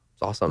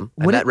 It's awesome.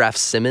 I met Raf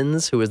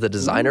Simons, who was the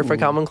designer for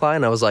Calvin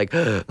Klein. I was like,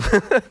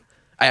 I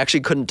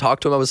actually couldn't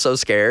talk to him. I was so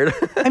scared.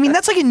 I mean,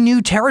 that's like a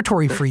new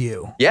territory for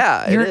you.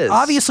 Yeah, You're it is.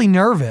 obviously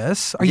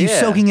nervous. Are you Yeah.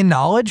 soaking in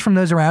knowledge from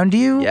those around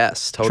you?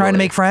 Yes, totally. Trying to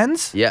make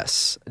friends?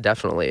 Yes,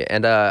 definitely.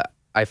 And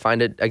I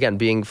find it, again,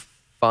 being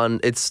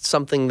fun. It's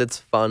something that's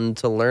fun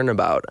to learn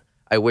about.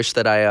 I wish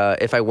that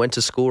if I went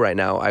to school right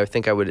now, I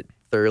think I would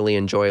thoroughly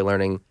enjoy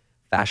learning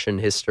fashion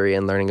history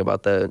and learning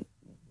about the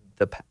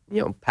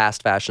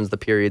past fashions, the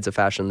periods of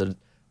fashion, the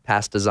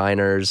past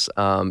designers,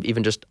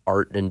 even just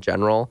art in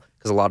general,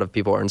 because a lot of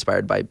people are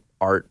inspired by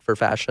art for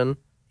fashion.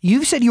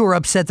 You've said you were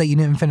upset that you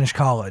didn't finish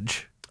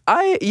college.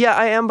 I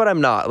am, but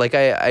I'm not. Like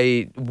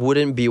I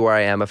wouldn't be where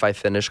I am if I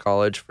finished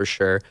college for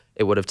sure.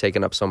 It would have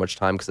taken up so much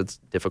time because it's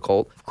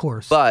difficult. Of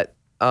course. But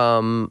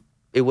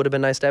it would have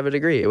been nice to have a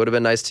degree. It would have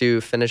been nice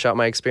to finish out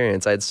my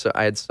experience. I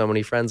had so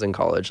many friends in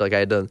college. Like I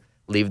had to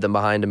leave them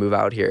behind to move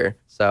out here.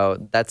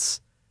 So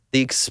that's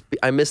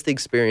I miss the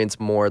experience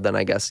more than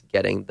I guess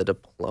getting the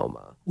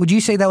diploma. Would you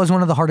say that was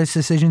one of the hardest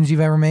decisions you've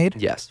ever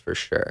made? Yes, for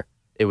sure.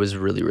 It was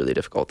really, really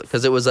difficult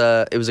because it was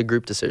a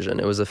group decision.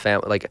 It was a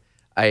family. Like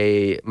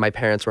my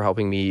parents were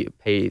helping me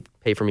pay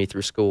for me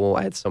through school.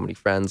 I had so many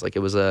friends. Like it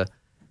was a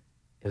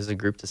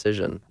group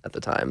decision at the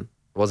time.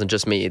 It wasn't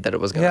just me that it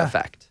was going to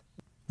affect.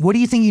 What do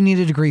you think you need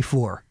a degree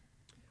for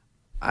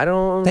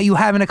that you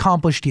haven't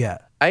accomplished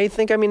yet? I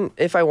think,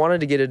 if I wanted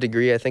to get a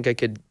degree, I think I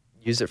could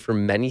use it for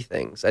many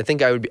things. I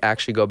think I would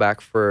actually go back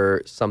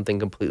for something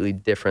completely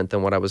different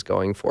than what I was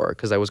going for,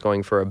 because I was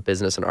going for a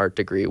business and art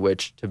degree,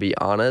 which, to be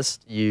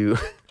honest, you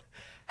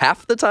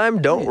half the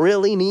time don't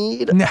really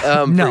need for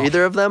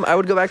either of them. I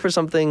would go back for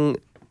something.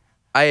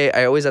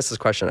 I always ask this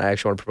question. I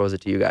actually want to propose it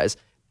to you guys.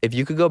 If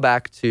you could go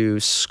back to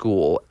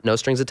school, no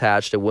strings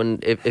attached, it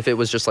wouldn't. If it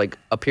was just like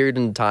a period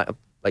in time,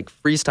 like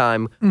freeze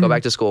time, go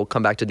back to school,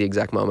 come back to the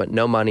exact moment,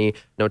 no money,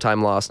 no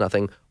time lost,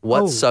 nothing.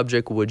 What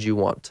subject would you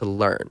want to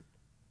learn?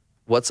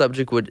 What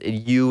subject would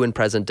you in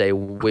present day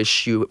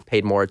wish you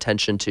paid more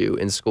attention to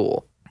in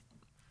school?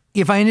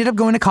 If I ended up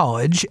going to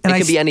college, and it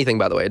could be anything,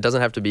 by the way. It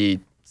doesn't have to be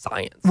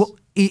science. Well,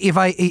 if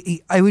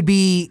I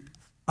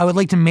would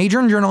like to major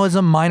in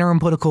journalism, minor in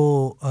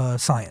political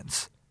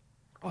science.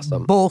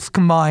 Awesome. Both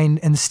combined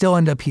and still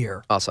end up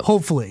here. Awesome.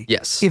 Hopefully.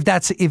 Yes. If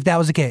that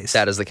was the case.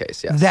 That is the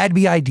case, yes. That'd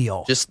be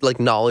ideal. Just like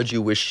knowledge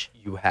you wish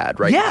you had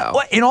right now.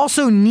 Yeah, and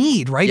also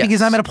need, right? Yes.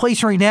 Because I'm at a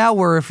place right now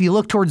where if you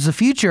look towards the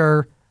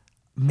future,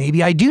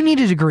 maybe I do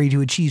need a degree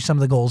to achieve some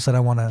of the goals that I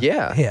want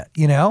to hit,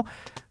 you know?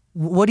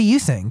 What do you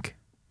think?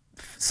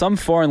 Some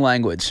foreign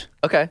language.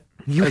 Okay.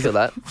 I feel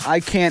that. I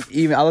can't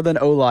even, other than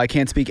Ola, I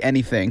can't speak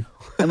anything.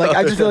 And like,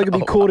 I just feel like it'd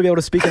be cool to be able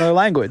to speak another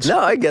language. No,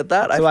 I get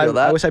that. So I feel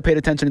that. I wish I paid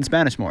attention in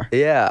Spanish more.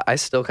 Yeah, I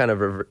still kind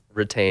of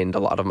retained a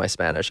lot of my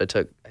Spanish. I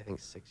took, I think,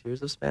 6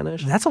 years of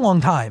Spanish. That's a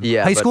long time.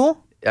 Yeah. High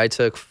school? I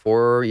took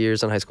 4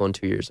 years in high school and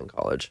 2 years in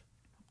college.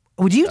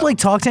 Would you like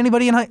talk to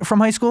anybody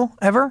from high school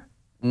ever?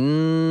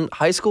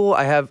 High school,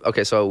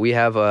 so we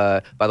have,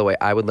 by the way,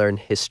 I would learn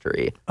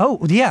history. Oh,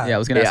 yeah. Yeah, I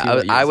was going to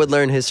ask you. I would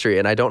learn history,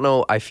 and I don't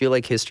know, I feel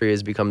like history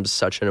has become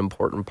such an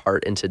important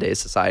part in today's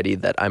society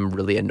that I'm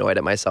really annoyed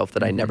at myself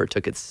that I never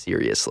took it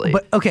seriously.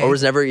 But, okay. Or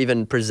was never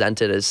even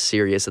presented as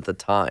serious at the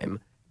time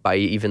by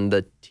even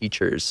the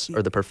teachers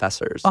or the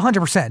professors.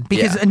 100%.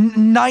 Because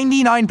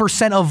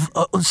 99%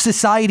 of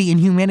society and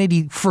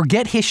humanity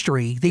forget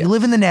history. They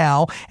live in the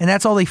now, and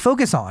that's all they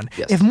focus on.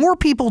 Yes. If more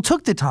people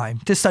took the time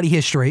to study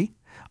history,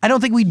 I don't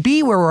think we'd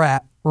be where we're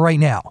at right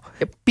now.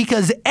 Yep.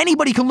 Because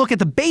anybody can look at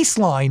the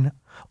baseline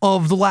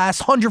of the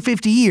last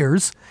 150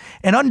 years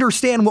and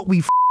understand what we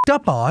f***ed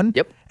up on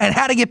and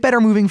how to get better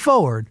moving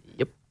forward.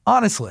 Yep.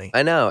 Honestly.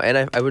 I know,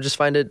 and I would just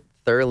find it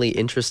thoroughly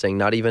interesting,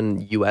 not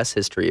even U.S.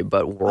 history,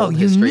 but world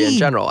history in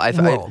general.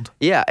 World.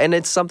 Yeah, and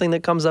it's something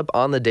that comes up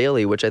on the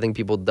daily, which I think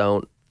people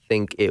don't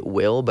think it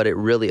will, but it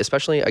really,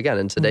 especially again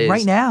in today's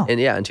right now, and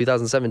in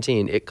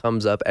 2017, it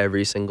comes up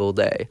every single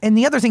day. And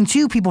the other thing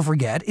too, people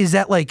forget is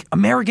that like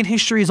American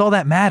history is all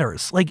that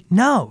matters. Like,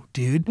 no,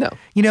 dude. No.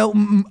 You know,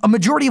 a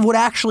majority of what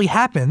actually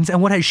happens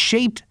and what has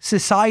shaped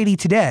society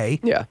today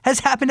has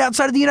happened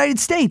outside of the United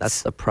States.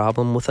 That's the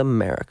problem with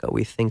America.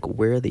 We think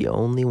we're the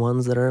only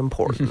ones that are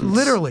important.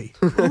 Literally.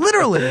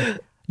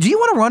 Do you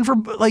want to run for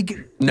like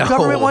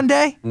government one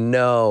day?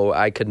 No,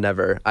 I could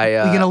never.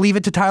 You gonna leave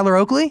it to Tyler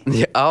Oakley?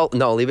 Yeah, I'll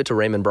leave it to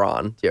Raymond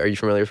Braun. Are you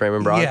familiar with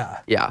Raymond Braun?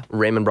 Yeah,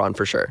 Raymond Braun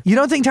for sure. You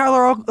don't think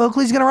Tyler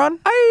Oakley's gonna run?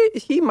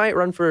 He might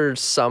run for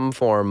some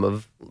form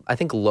of, I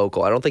think,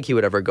 local. I don't think he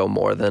would ever go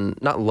more than,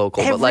 not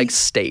local, but like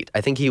state.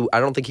 I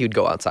don't think he would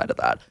go outside of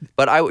that.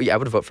 But I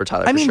would vote for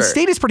Tyler. I mean,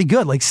 state is pretty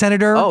good, like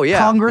senator,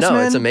 congressman. No,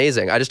 it's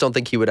amazing. I just don't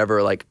think he would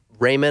ever like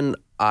Raymond.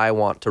 I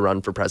want to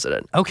run for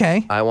president.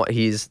 Okay.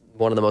 He's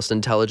one of the most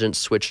intelligent,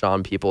 switched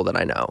on people that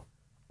I know.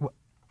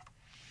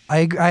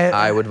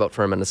 I would vote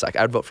for him in a sec.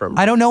 I'd vote for him.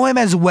 I don't know him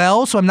as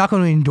well, so I'm not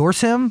going to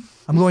endorse him.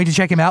 I'm going to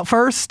check him out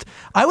first.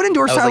 I would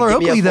endorse Tyler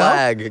Oakley,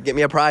 though. Get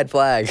me a pride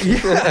flag. Are you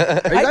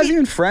guys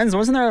even friends?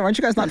 Aren't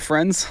you guys not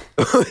friends?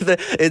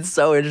 It's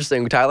so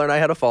interesting. Tyler and I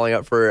had a falling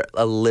out for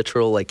a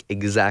literal, like,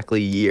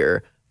 exactly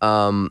year.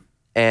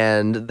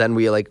 And then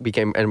we like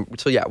became, and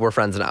so we're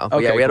friends now. But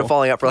we had a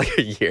falling out for like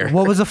a year.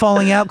 What was the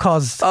falling out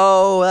caused?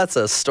 Oh, that's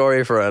a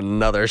story for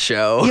another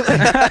show.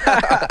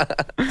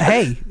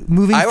 Hey,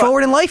 moving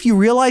forward in life, you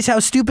realize how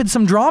stupid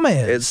some drama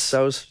is. It's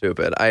so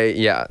stupid.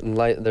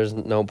 There's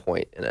no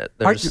point in it.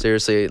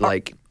 Seriously,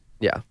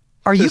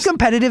 Are you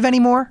competitive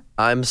anymore?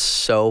 I'm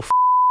so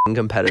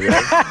competitive.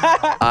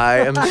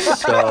 I am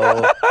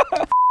so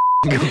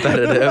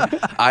competitive.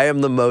 I am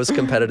the most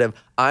competitive.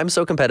 I'm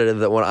so competitive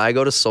that when I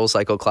go to not Soul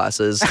Cycle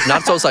classes,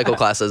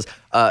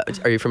 are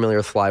you familiar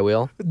with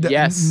Flywheel?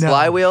 Yes. No.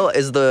 Flywheel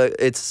is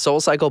it's Soul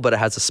Cycle, but it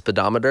has a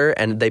speedometer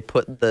and they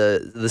put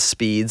the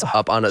speeds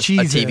up on a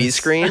TV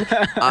screen.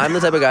 I'm the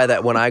type of guy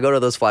that when I go to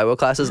those Flywheel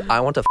classes, I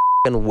want to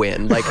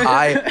win. Like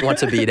I want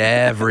to beat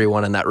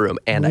everyone in that room,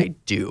 and I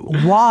do.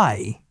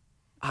 Why?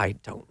 I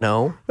don't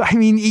know. I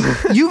mean,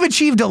 you've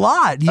achieved a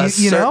lot. A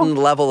certain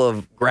level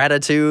of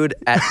gratitude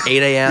at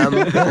 8 a.m.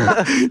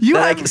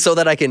 so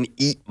that I can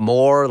eat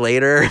more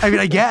later. I mean,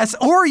 I guess.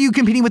 Or are you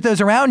competing with those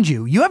around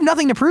you? You have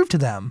nothing to prove to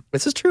them.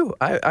 This is true.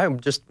 I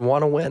just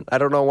want to win. I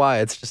don't know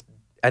why.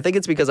 I think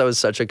it's because I was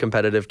such a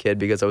competitive kid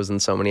because I was in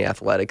so many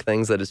athletic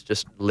things that it's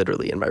just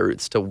literally in my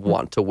roots to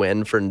want to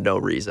win for no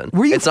reason.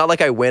 It's not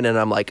like I win and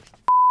I'm like,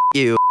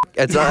 you.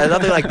 It's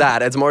nothing like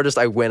that. It's more just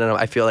I win and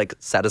I feel like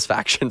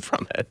satisfaction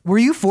from it. Were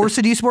you forced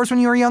to do sports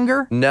when you were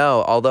younger?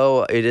 No,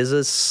 although it is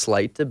a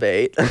slight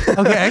debate.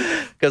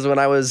 Okay. Because when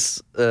I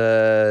was 10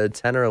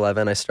 or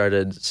 11, I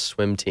started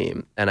swim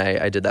team, and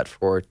I did that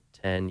for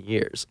 10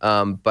 years.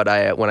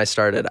 But when I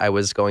started, I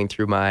was going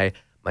through my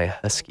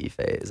husky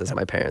phase, as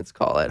my parents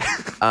call it.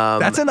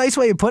 That's a nice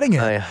way of putting it.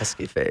 My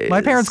husky phase.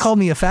 My parents called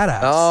me a fat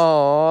ass.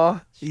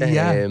 Oh, shame.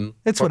 Yeah,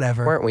 it's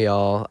whatever. Weren't we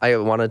all? I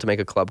wanted to make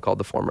a club called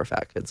the Former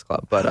Fat Kids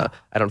Club, but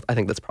I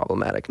think that's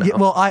problematic now. Yeah,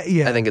 well, I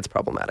think it's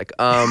problematic.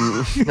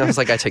 I was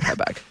like, I take that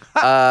back.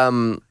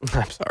 I'm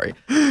sorry.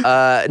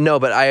 No,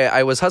 but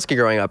I was husky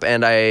growing up,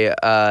 and I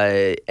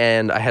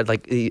had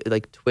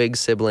like twig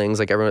siblings,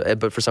 like everyone.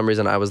 But for some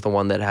reason, I was the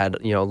one that had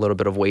a little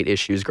bit of weight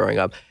issues growing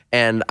up,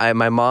 and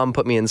my mom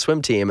put me in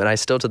swim team, and I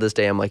still to this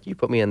day I'm like, you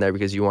put me in there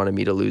because you wanted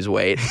me to lose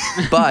weight,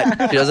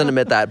 but she doesn't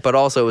admit that. But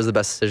also, it was the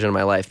best decision of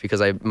my life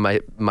because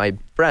my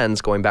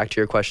friends, going back to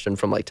your question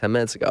from like 10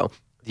 minutes ago,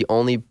 the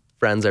only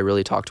friends I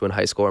really talked to in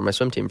high school are my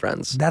swim team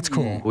friends. That's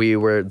cool. We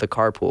were the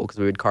carpool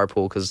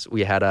because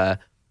we had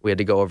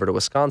to go over to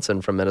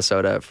Wisconsin from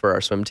Minnesota for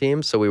our swim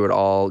team. So we would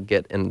all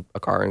get in a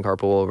car and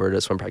carpool over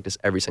to swim practice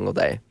every single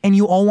day. And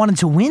you all wanted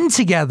to win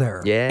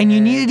together. Yeah. And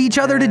you needed each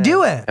other to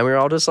do it. And we were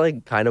all just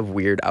like kind of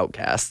weird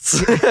outcasts.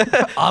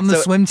 On the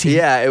swim team.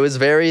 Yeah, it was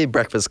very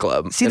Breakfast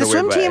Club. See, the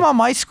swim team at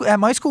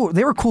my school,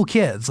 they were cool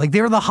kids. Like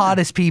they were the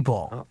hottest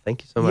people. Oh,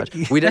 thank you so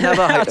much. We didn't have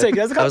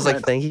a I was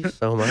like, thank you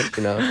so much.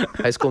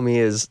 High school me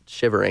is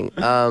shivering.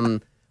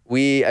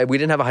 We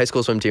didn't have a high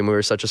school swim team. We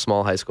were such a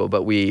small high school,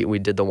 but we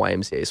did the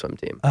YMCA swim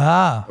team.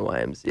 Ah. The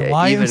YMCA. The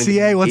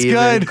YMCA, what's even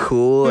good?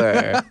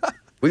 Cooler.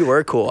 We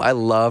were cool. I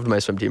loved my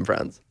swim team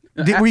friends.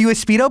 Were you a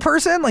Speedo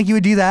person? Like you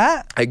would do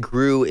that? I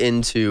grew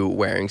into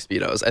wearing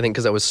Speedos. I think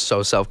because I was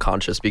so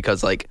self-conscious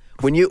because like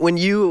when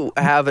you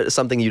have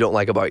something you don't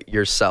like about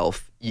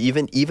yourself,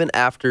 even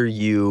after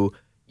you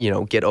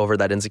get over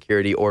that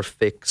insecurity or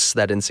fix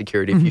that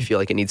insecurity if you feel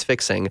like it needs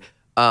fixing,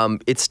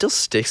 it still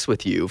sticks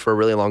with you for a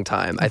really long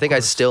time. I think I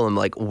still am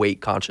like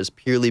weight conscious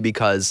purely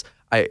because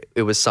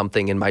it was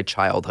something in my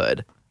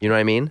childhood. You know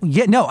what I mean?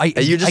 Yeah, no, I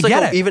get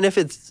it. Even if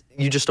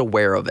you're just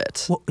aware of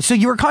it. Well, so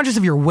you were conscious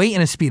of your weight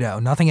in a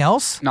Speedo, nothing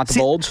else? Not the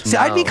bulge? See,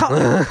 I'd be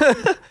wow,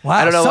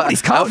 I don't know.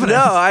 somebody's confident.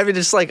 No, I mean,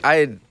 just like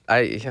I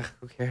Yeah,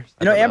 who cares?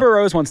 You know, Amber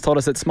Rose once told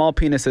us that small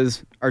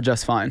penises are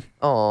just fine.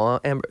 Oh,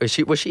 Amber,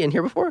 was she in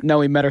here before? No,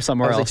 we met her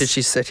somewhere I was else. like, did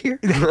she sit here?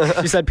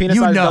 She said penis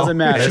size doesn't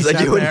matter. I was like,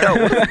 you would know.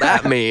 What does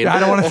that mean? I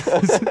don't want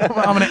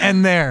to. I'm going to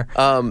end there.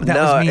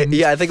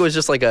 I think it was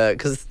just like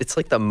because it's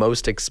like the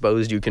most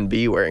exposed you can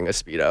be wearing a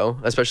Speedo,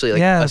 especially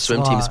like a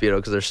swim team Speedo,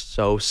 because they're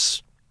so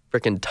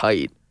freaking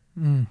tight.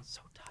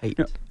 So tight.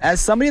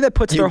 As somebody that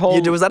puts their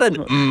whole... was that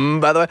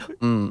by the way?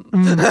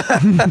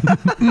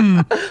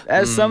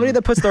 As somebody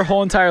that puts their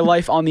whole entire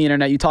life on the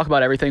internet, you talk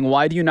about everything.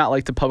 Why do you not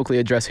like to publicly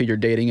address who you're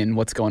dating and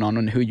what's going on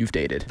and who you've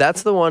dated?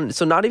 That's the one.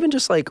 So not even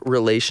just like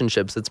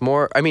relationships. It's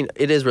more, I mean,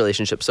 it is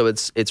relationships. So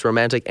it's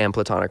romantic and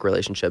platonic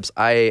relationships.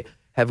 I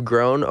have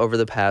grown over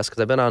the past,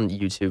 because I've been on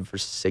YouTube for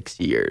 6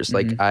 years.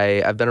 Like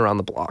I've been around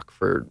the block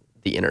for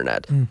the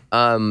internet.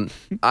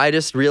 I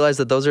just realized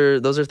that those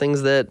are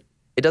things that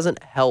it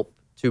doesn't help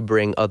to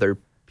bring other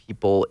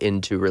people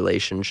into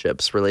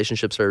relationships.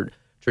 Relationships are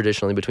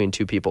traditionally between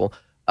two people.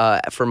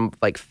 From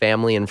like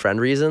family and friend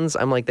reasons,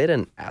 I'm like, they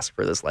didn't ask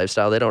for this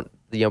lifestyle. They don't,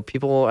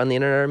 people on the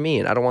internet are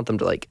mean. I don't want them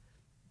to like,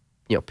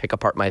 pick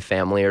apart my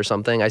family or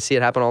something. I see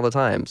it happen all the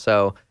time.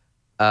 So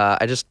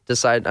I just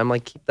decide, I'm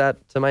like, keep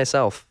that to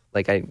myself.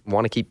 Like I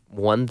want to keep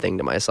one thing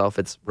to myself.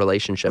 It's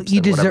relationships.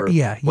 You deserve,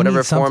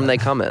 whatever form they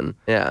come in.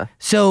 Yeah.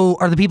 So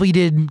are the people you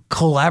did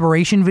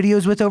collaboration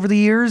videos with over the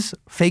years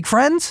fake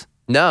friends?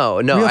 No.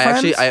 Real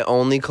friends? I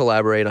only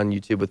collaborate on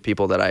YouTube with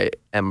people that I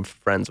am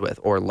friends with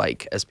or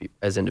like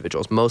as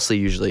individuals. Mostly,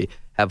 usually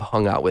have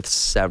hung out with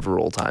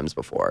several times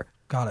before.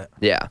 Got it.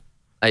 Yeah.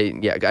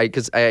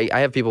 Because I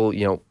have people,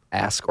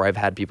 ask, or I've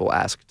had people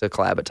ask to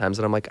collab at times,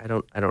 and I'm like, I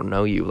don't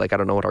know you. Like, I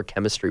don't know what our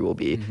chemistry will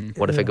be.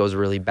 What if it goes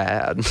really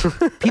bad?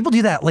 People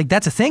do that. Like,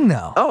 that's a thing,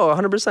 though. Oh,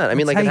 100%. I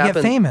mean, like, how it you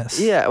happens. Get famous.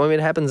 Yeah, I mean, it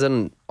happens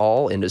in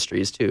all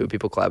industries too.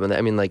 People collab, and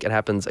I mean, like, it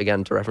happens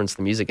again to reference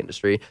the music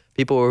industry.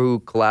 People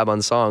who collab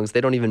on songs,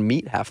 they don't even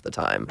meet half the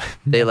time.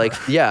 They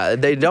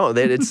they don't.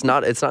 It's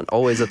not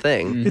always a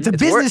thing. It's a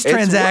business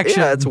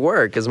transaction. It's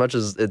work as much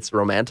as it's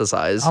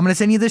romanticized. I'm gonna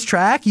send you this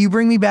track. You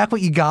bring me back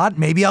what you got.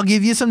 Maybe I'll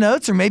give you some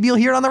notes, or maybe you'll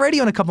hear it on the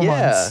radio in a couple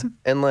months.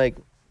 And like,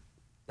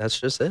 that's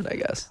just it, I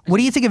guess. What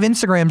do you think of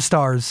Instagram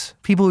stars?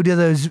 People who do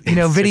those,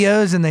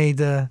 videos, and they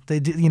do,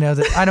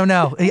 I don't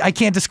know. I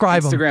can't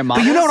describe them. Instagram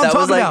But you know what I'm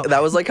talking about.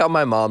 That was like how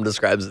my mom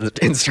describes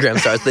Instagram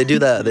stars. They do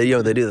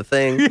the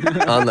thing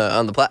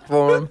on the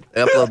platform.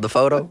 They upload the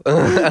photo.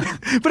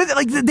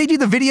 But they do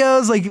the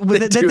videos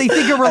that they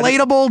think are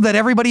relatable that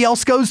everybody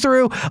else goes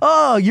through.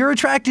 Oh, you're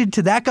attracted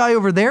to that guy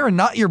over there and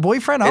not your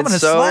boyfriend. I'm gonna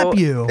slap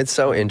you. It's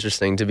so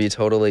interesting to be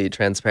totally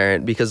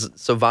transparent because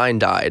Vine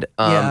died,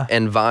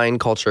 and Vine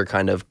culture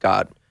kind of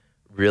got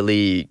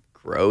really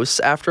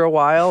gross after a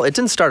while. It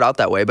didn't start out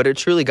that way, but it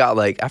truly got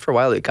after a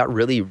while it got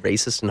really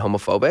racist and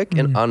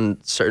homophobic on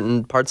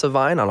certain parts of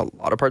Vine, on a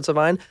lot of parts of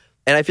Vine.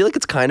 And I feel like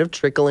it's kind of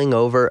trickling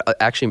over,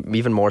 actually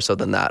even more so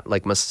than that,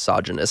 like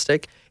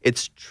misogynistic.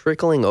 It's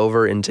trickling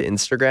over into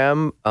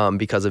Instagram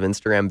because of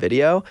Instagram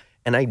video,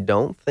 and I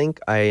don't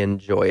think I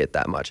enjoy it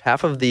that much.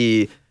 Half of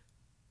the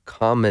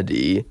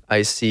comedy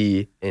I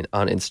see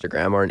on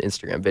Instagram or in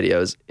Instagram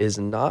videos is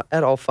not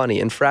at all funny.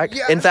 In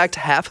fact,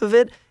 half of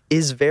it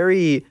is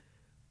very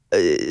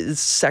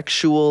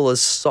sexual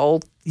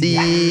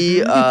assaulty,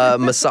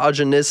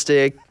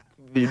 misogynistic,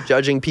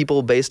 judging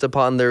people based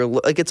upon their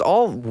it's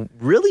all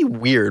really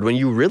weird. When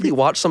you really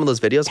watch some of those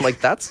videos, I'm like,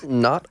 that's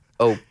not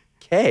okay.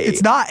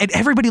 It's not, and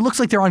everybody looks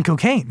like they're on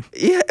cocaine.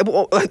 Yeah,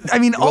 well, I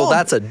mean,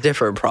 that's a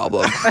different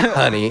problem,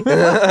 honey.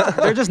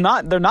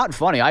 They're not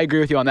funny. I agree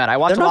with you on that. I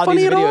watch a lot of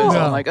these videos and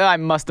I'm like, I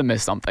must have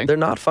missed something. They're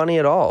not funny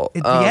at all.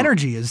 The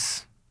energy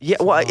is... Yeah,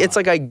 well, it's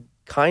like I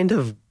kind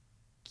of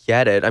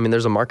get it. I mean,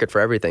 there's a market for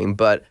everything,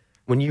 but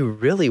when you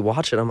really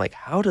watch it, I'm like,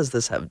 how does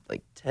this have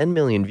 10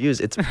 million views?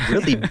 It's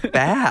really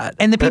bad.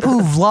 And the people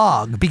who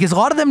vlog, because a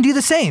lot of them do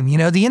the same.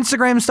 The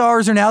Instagram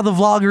stars are now the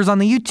vloggers on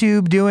the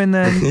YouTube doing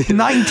the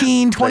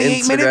 19,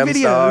 28-minute videos.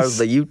 Stars,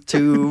 the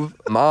YouTube,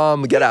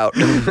 mom, get out.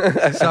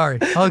 Sorry,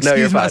 I'll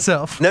excuse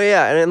myself. No,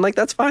 yeah, and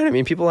that's fine. I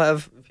mean, people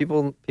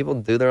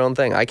do their own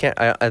thing. At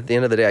the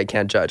end of the day, I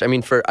can't judge. I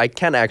mean, I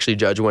can actually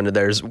judge when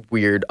there's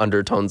weird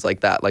undertones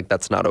like that.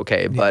 That's not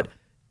okay. But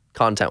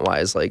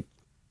content-wise,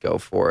 go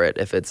for it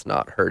if it's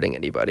not hurting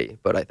anybody.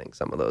 But I think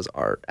some of those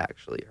are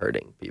actually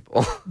hurting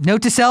people.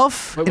 Note to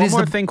self. Wait, one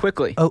more thing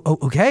quickly. Oh,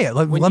 okay.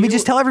 Let me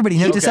just tell everybody.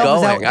 Note to self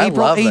is out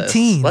April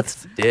 18th.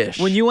 Let's dish.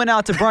 When you went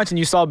out to brunch and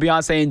you saw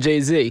Beyonce and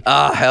Jay Z.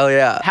 Hell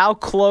yeah. How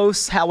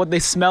close? What they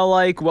smell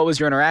like? What was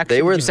your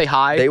interaction? Did you say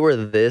hi? They were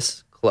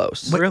this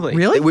close. Really?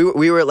 Really?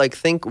 We were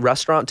think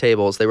restaurant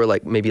tables. They were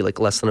maybe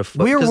less than a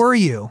foot. Where were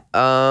you?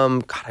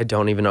 God, I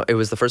don't even know. It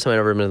was the first time I'd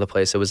ever been to the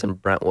place. It was in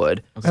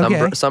Brentwood.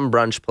 Okay. Some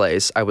brunch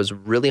place. I was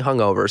really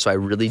hungover, so I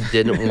really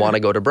didn't want to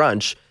go to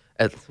brunch.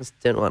 I just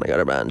didn't want to go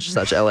to brunch.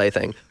 Such a LA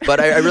thing.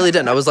 But I really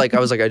didn't. I was like,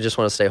 I just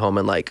want to stay home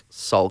and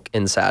sulk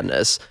in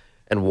sadness.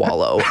 and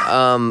wallow.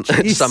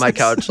 Just on my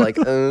couch, like.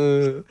 Is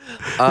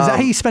that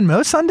how you spend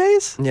most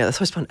Sundays? Yeah, that's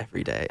how I spend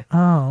every day.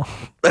 Oh.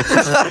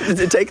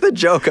 Take the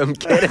joke. I'm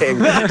kidding.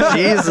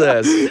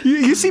 Jesus.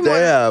 You seem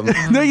Damn.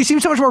 No, you seem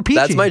so much more peachy.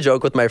 That's my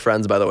joke with my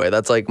friends, by the way.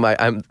 That's like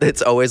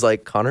it's always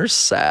like, Connor's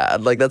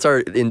sad. Like that's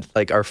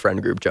our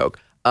friend group joke.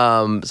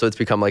 So it's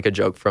become like a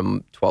joke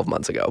from 12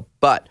 months ago.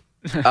 But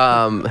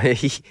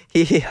he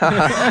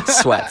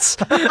sweats.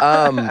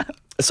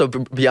 So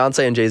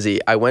Beyonce and Jay Z,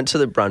 I went to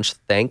the brunch,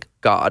 thank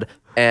God.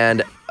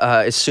 And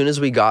as soon as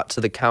we got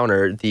to the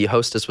counter, the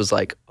hostess was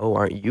like, "Oh,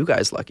 aren't you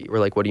guys lucky?" We're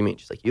like, "What do you mean?"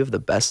 She's like, "You have the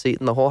best seat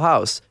in the whole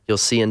house. You'll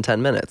see in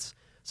 10 minutes."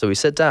 So we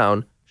sit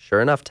down. Sure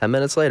enough, 10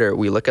 minutes later,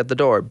 we look at the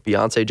door.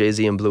 Beyonce, Jay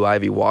Z, and Blue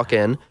Ivy walk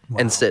in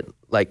and sit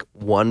like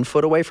 1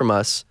 foot away from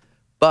us.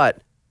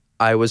 But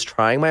I was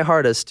trying my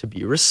hardest to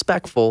be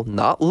respectful,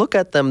 not look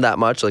at them that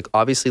much. Like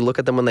obviously look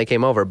at them when they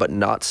came over, but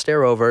not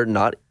stare over,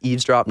 not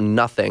eavesdrop,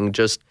 nothing.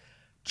 Just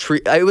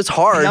it was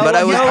hard, but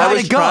I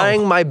was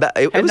trying my best.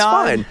 It was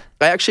fine.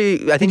 I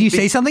think. Did you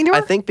say something to her?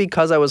 I think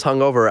because I was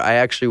hungover, I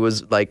actually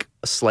was like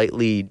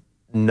slightly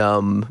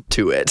numb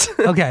to it.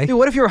 Okay. Dude,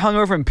 what if you were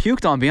hungover and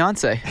puked on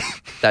Beyonce?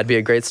 That'd be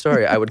a great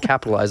story. I would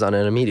capitalize on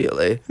it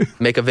immediately.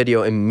 Make a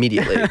video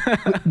immediately.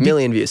 1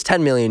 million views,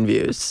 10 million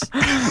views.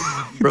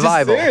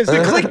 Revival.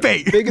 The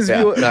clickbait. Biggest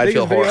Yeah, view. no, I'd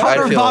feel horrible.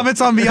 Connor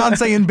vomits on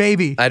Beyonce and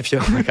Baby. I'd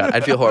feel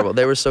horrible.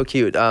 They were so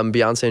cute.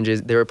 Beyonce and Jay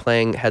Z, they were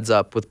playing Heads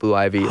Up with Blue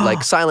Ivy,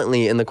 like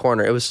silently in the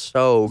corner. It was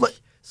so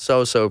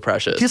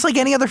precious. Just like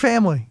any other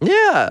family.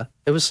 Yeah,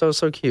 it was so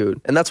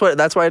cute, and that's why I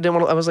didn't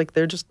want to. I was like,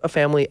 they're just a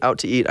family out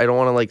to eat. I don't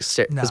want to like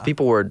stare because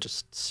people were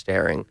just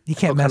staring. You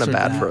can't mess kind of with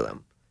bad that. for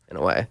them in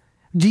a way.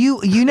 Do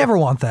you never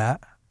want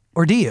that,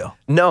 or do you?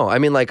 No, I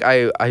mean like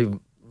I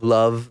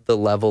love the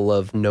level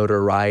of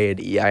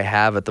notoriety I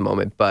have at the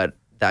moment, but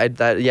that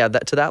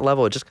to that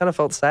level, it just kind of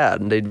felt sad,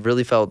 and they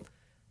really felt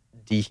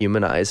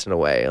dehumanized in a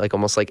way, like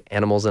almost like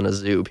animals in a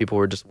zoo. People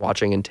were just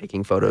watching and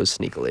taking photos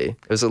sneakily.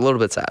 It was a little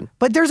bit sad.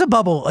 But there's a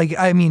bubble. Like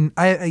I mean,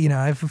 I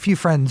have a few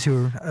friends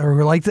who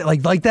are like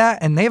that,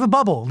 and they have a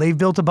bubble. They've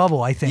built a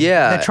bubble. I think.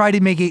 Yeah. That try to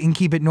make it and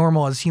keep it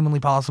normal as humanly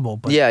possible.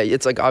 But Yeah,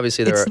 it's like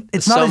obviously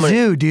it's not a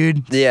zoo,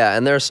 dude. Yeah,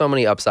 and there are so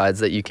many upsides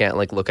that you can't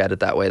like look at it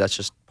that way. That's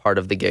just part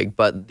of the gig.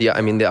 But the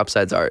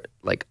upsides are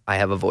like I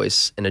have a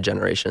voice in a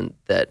generation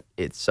that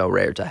it's so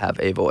rare to have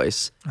a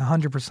voice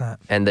 100%.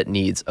 and that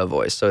needs a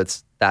voice. So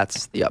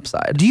that's the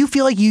upside. Do you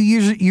feel like you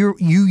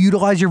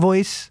utilize your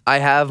voice? I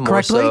have more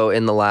correctly? so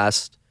in the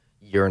last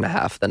year and a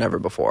half than ever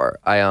before.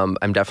 I'm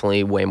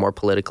definitely way more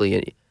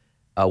politically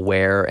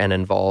aware and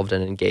involved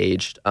and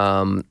engaged.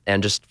 And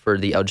just for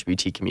the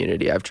LGBT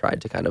community, I've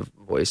tried to kind of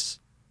voice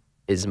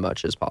as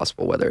much as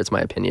possible, whether it's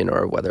my opinion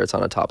or whether it's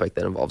on a topic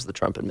that involves the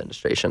Trump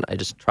administration. I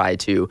just try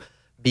to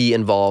be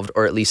involved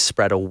or at least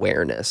spread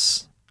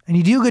awareness. And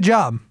you do a good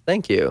job.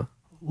 Thank you.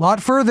 A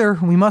lot further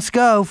we must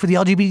go for the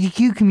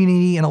LGBTQ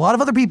community and a lot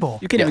of other people.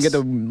 You can't even Yes.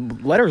 get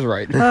the letters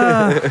right.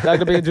 That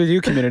could be the you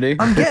community.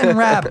 I'm getting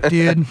wrapped,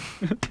 dude.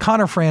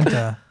 Connor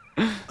Franta.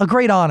 A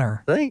great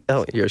honor.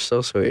 Oh, you're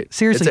so sweet.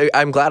 Seriously.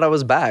 I'm glad I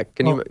was back.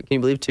 Can you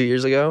believe 2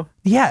 years ago?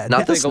 Yeah.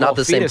 Not Like a little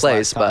the same fetus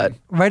place, last but time.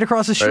 right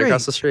across the street. right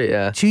across the street.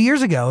 Yeah. 2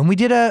 years ago, and we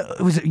did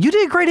you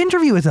did a great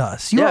interview with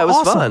us. You Yeah, were it was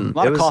awesome. fun. A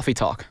lot It of was- coffee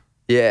talk.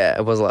 Yeah,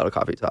 it was a lot of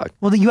coffee talk.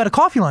 Well, you had a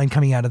coffee line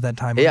coming out at that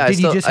time. Yeah, Did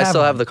you I just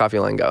still one? have the coffee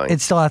line going.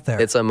 It's still out there.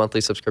 It's a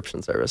monthly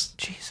subscription service.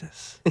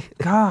 Jesus.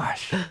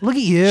 Gosh. Look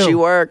at you. She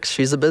works.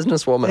 She's a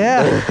businesswoman.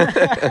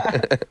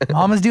 Yeah.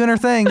 Mama's doing her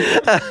thing.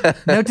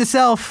 Note to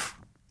self.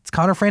 It's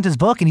Connor Franta's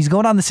book, and he's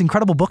going on this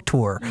incredible book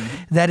tour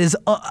that is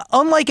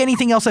unlike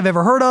anything else I've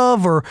ever heard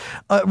of or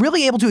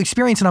really able to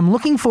experience. And I'm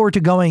looking forward to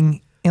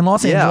going in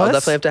Los Yeah, I'll Angeles.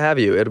 definitely have to have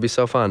you. It'll be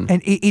so fun.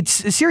 And it's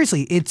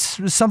seriously, it's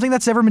something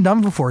that's never been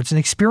done before. It's an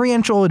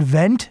experiential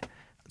event.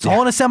 It's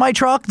all in a semi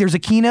truck. There's a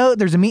keynote.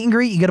 There's a meet and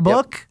greet. You get a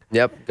book.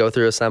 Yep. Go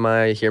through a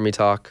semi, hear me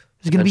talk.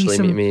 There's gonna be eventually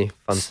some meet me.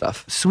 Fun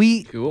stuff.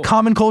 Sweet Cool.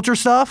 common culture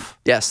stuff.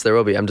 Yes, there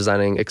will be. I'm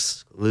designing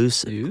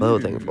exclusive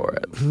clothing for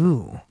it.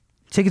 Ooh.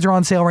 Tickets are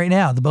on sale right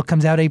now. The book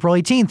comes out April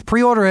 18th.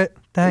 Pre-order it.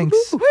 Thanks.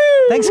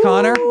 Thanks,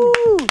 Connor.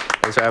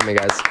 Thanks for having me,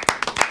 guys.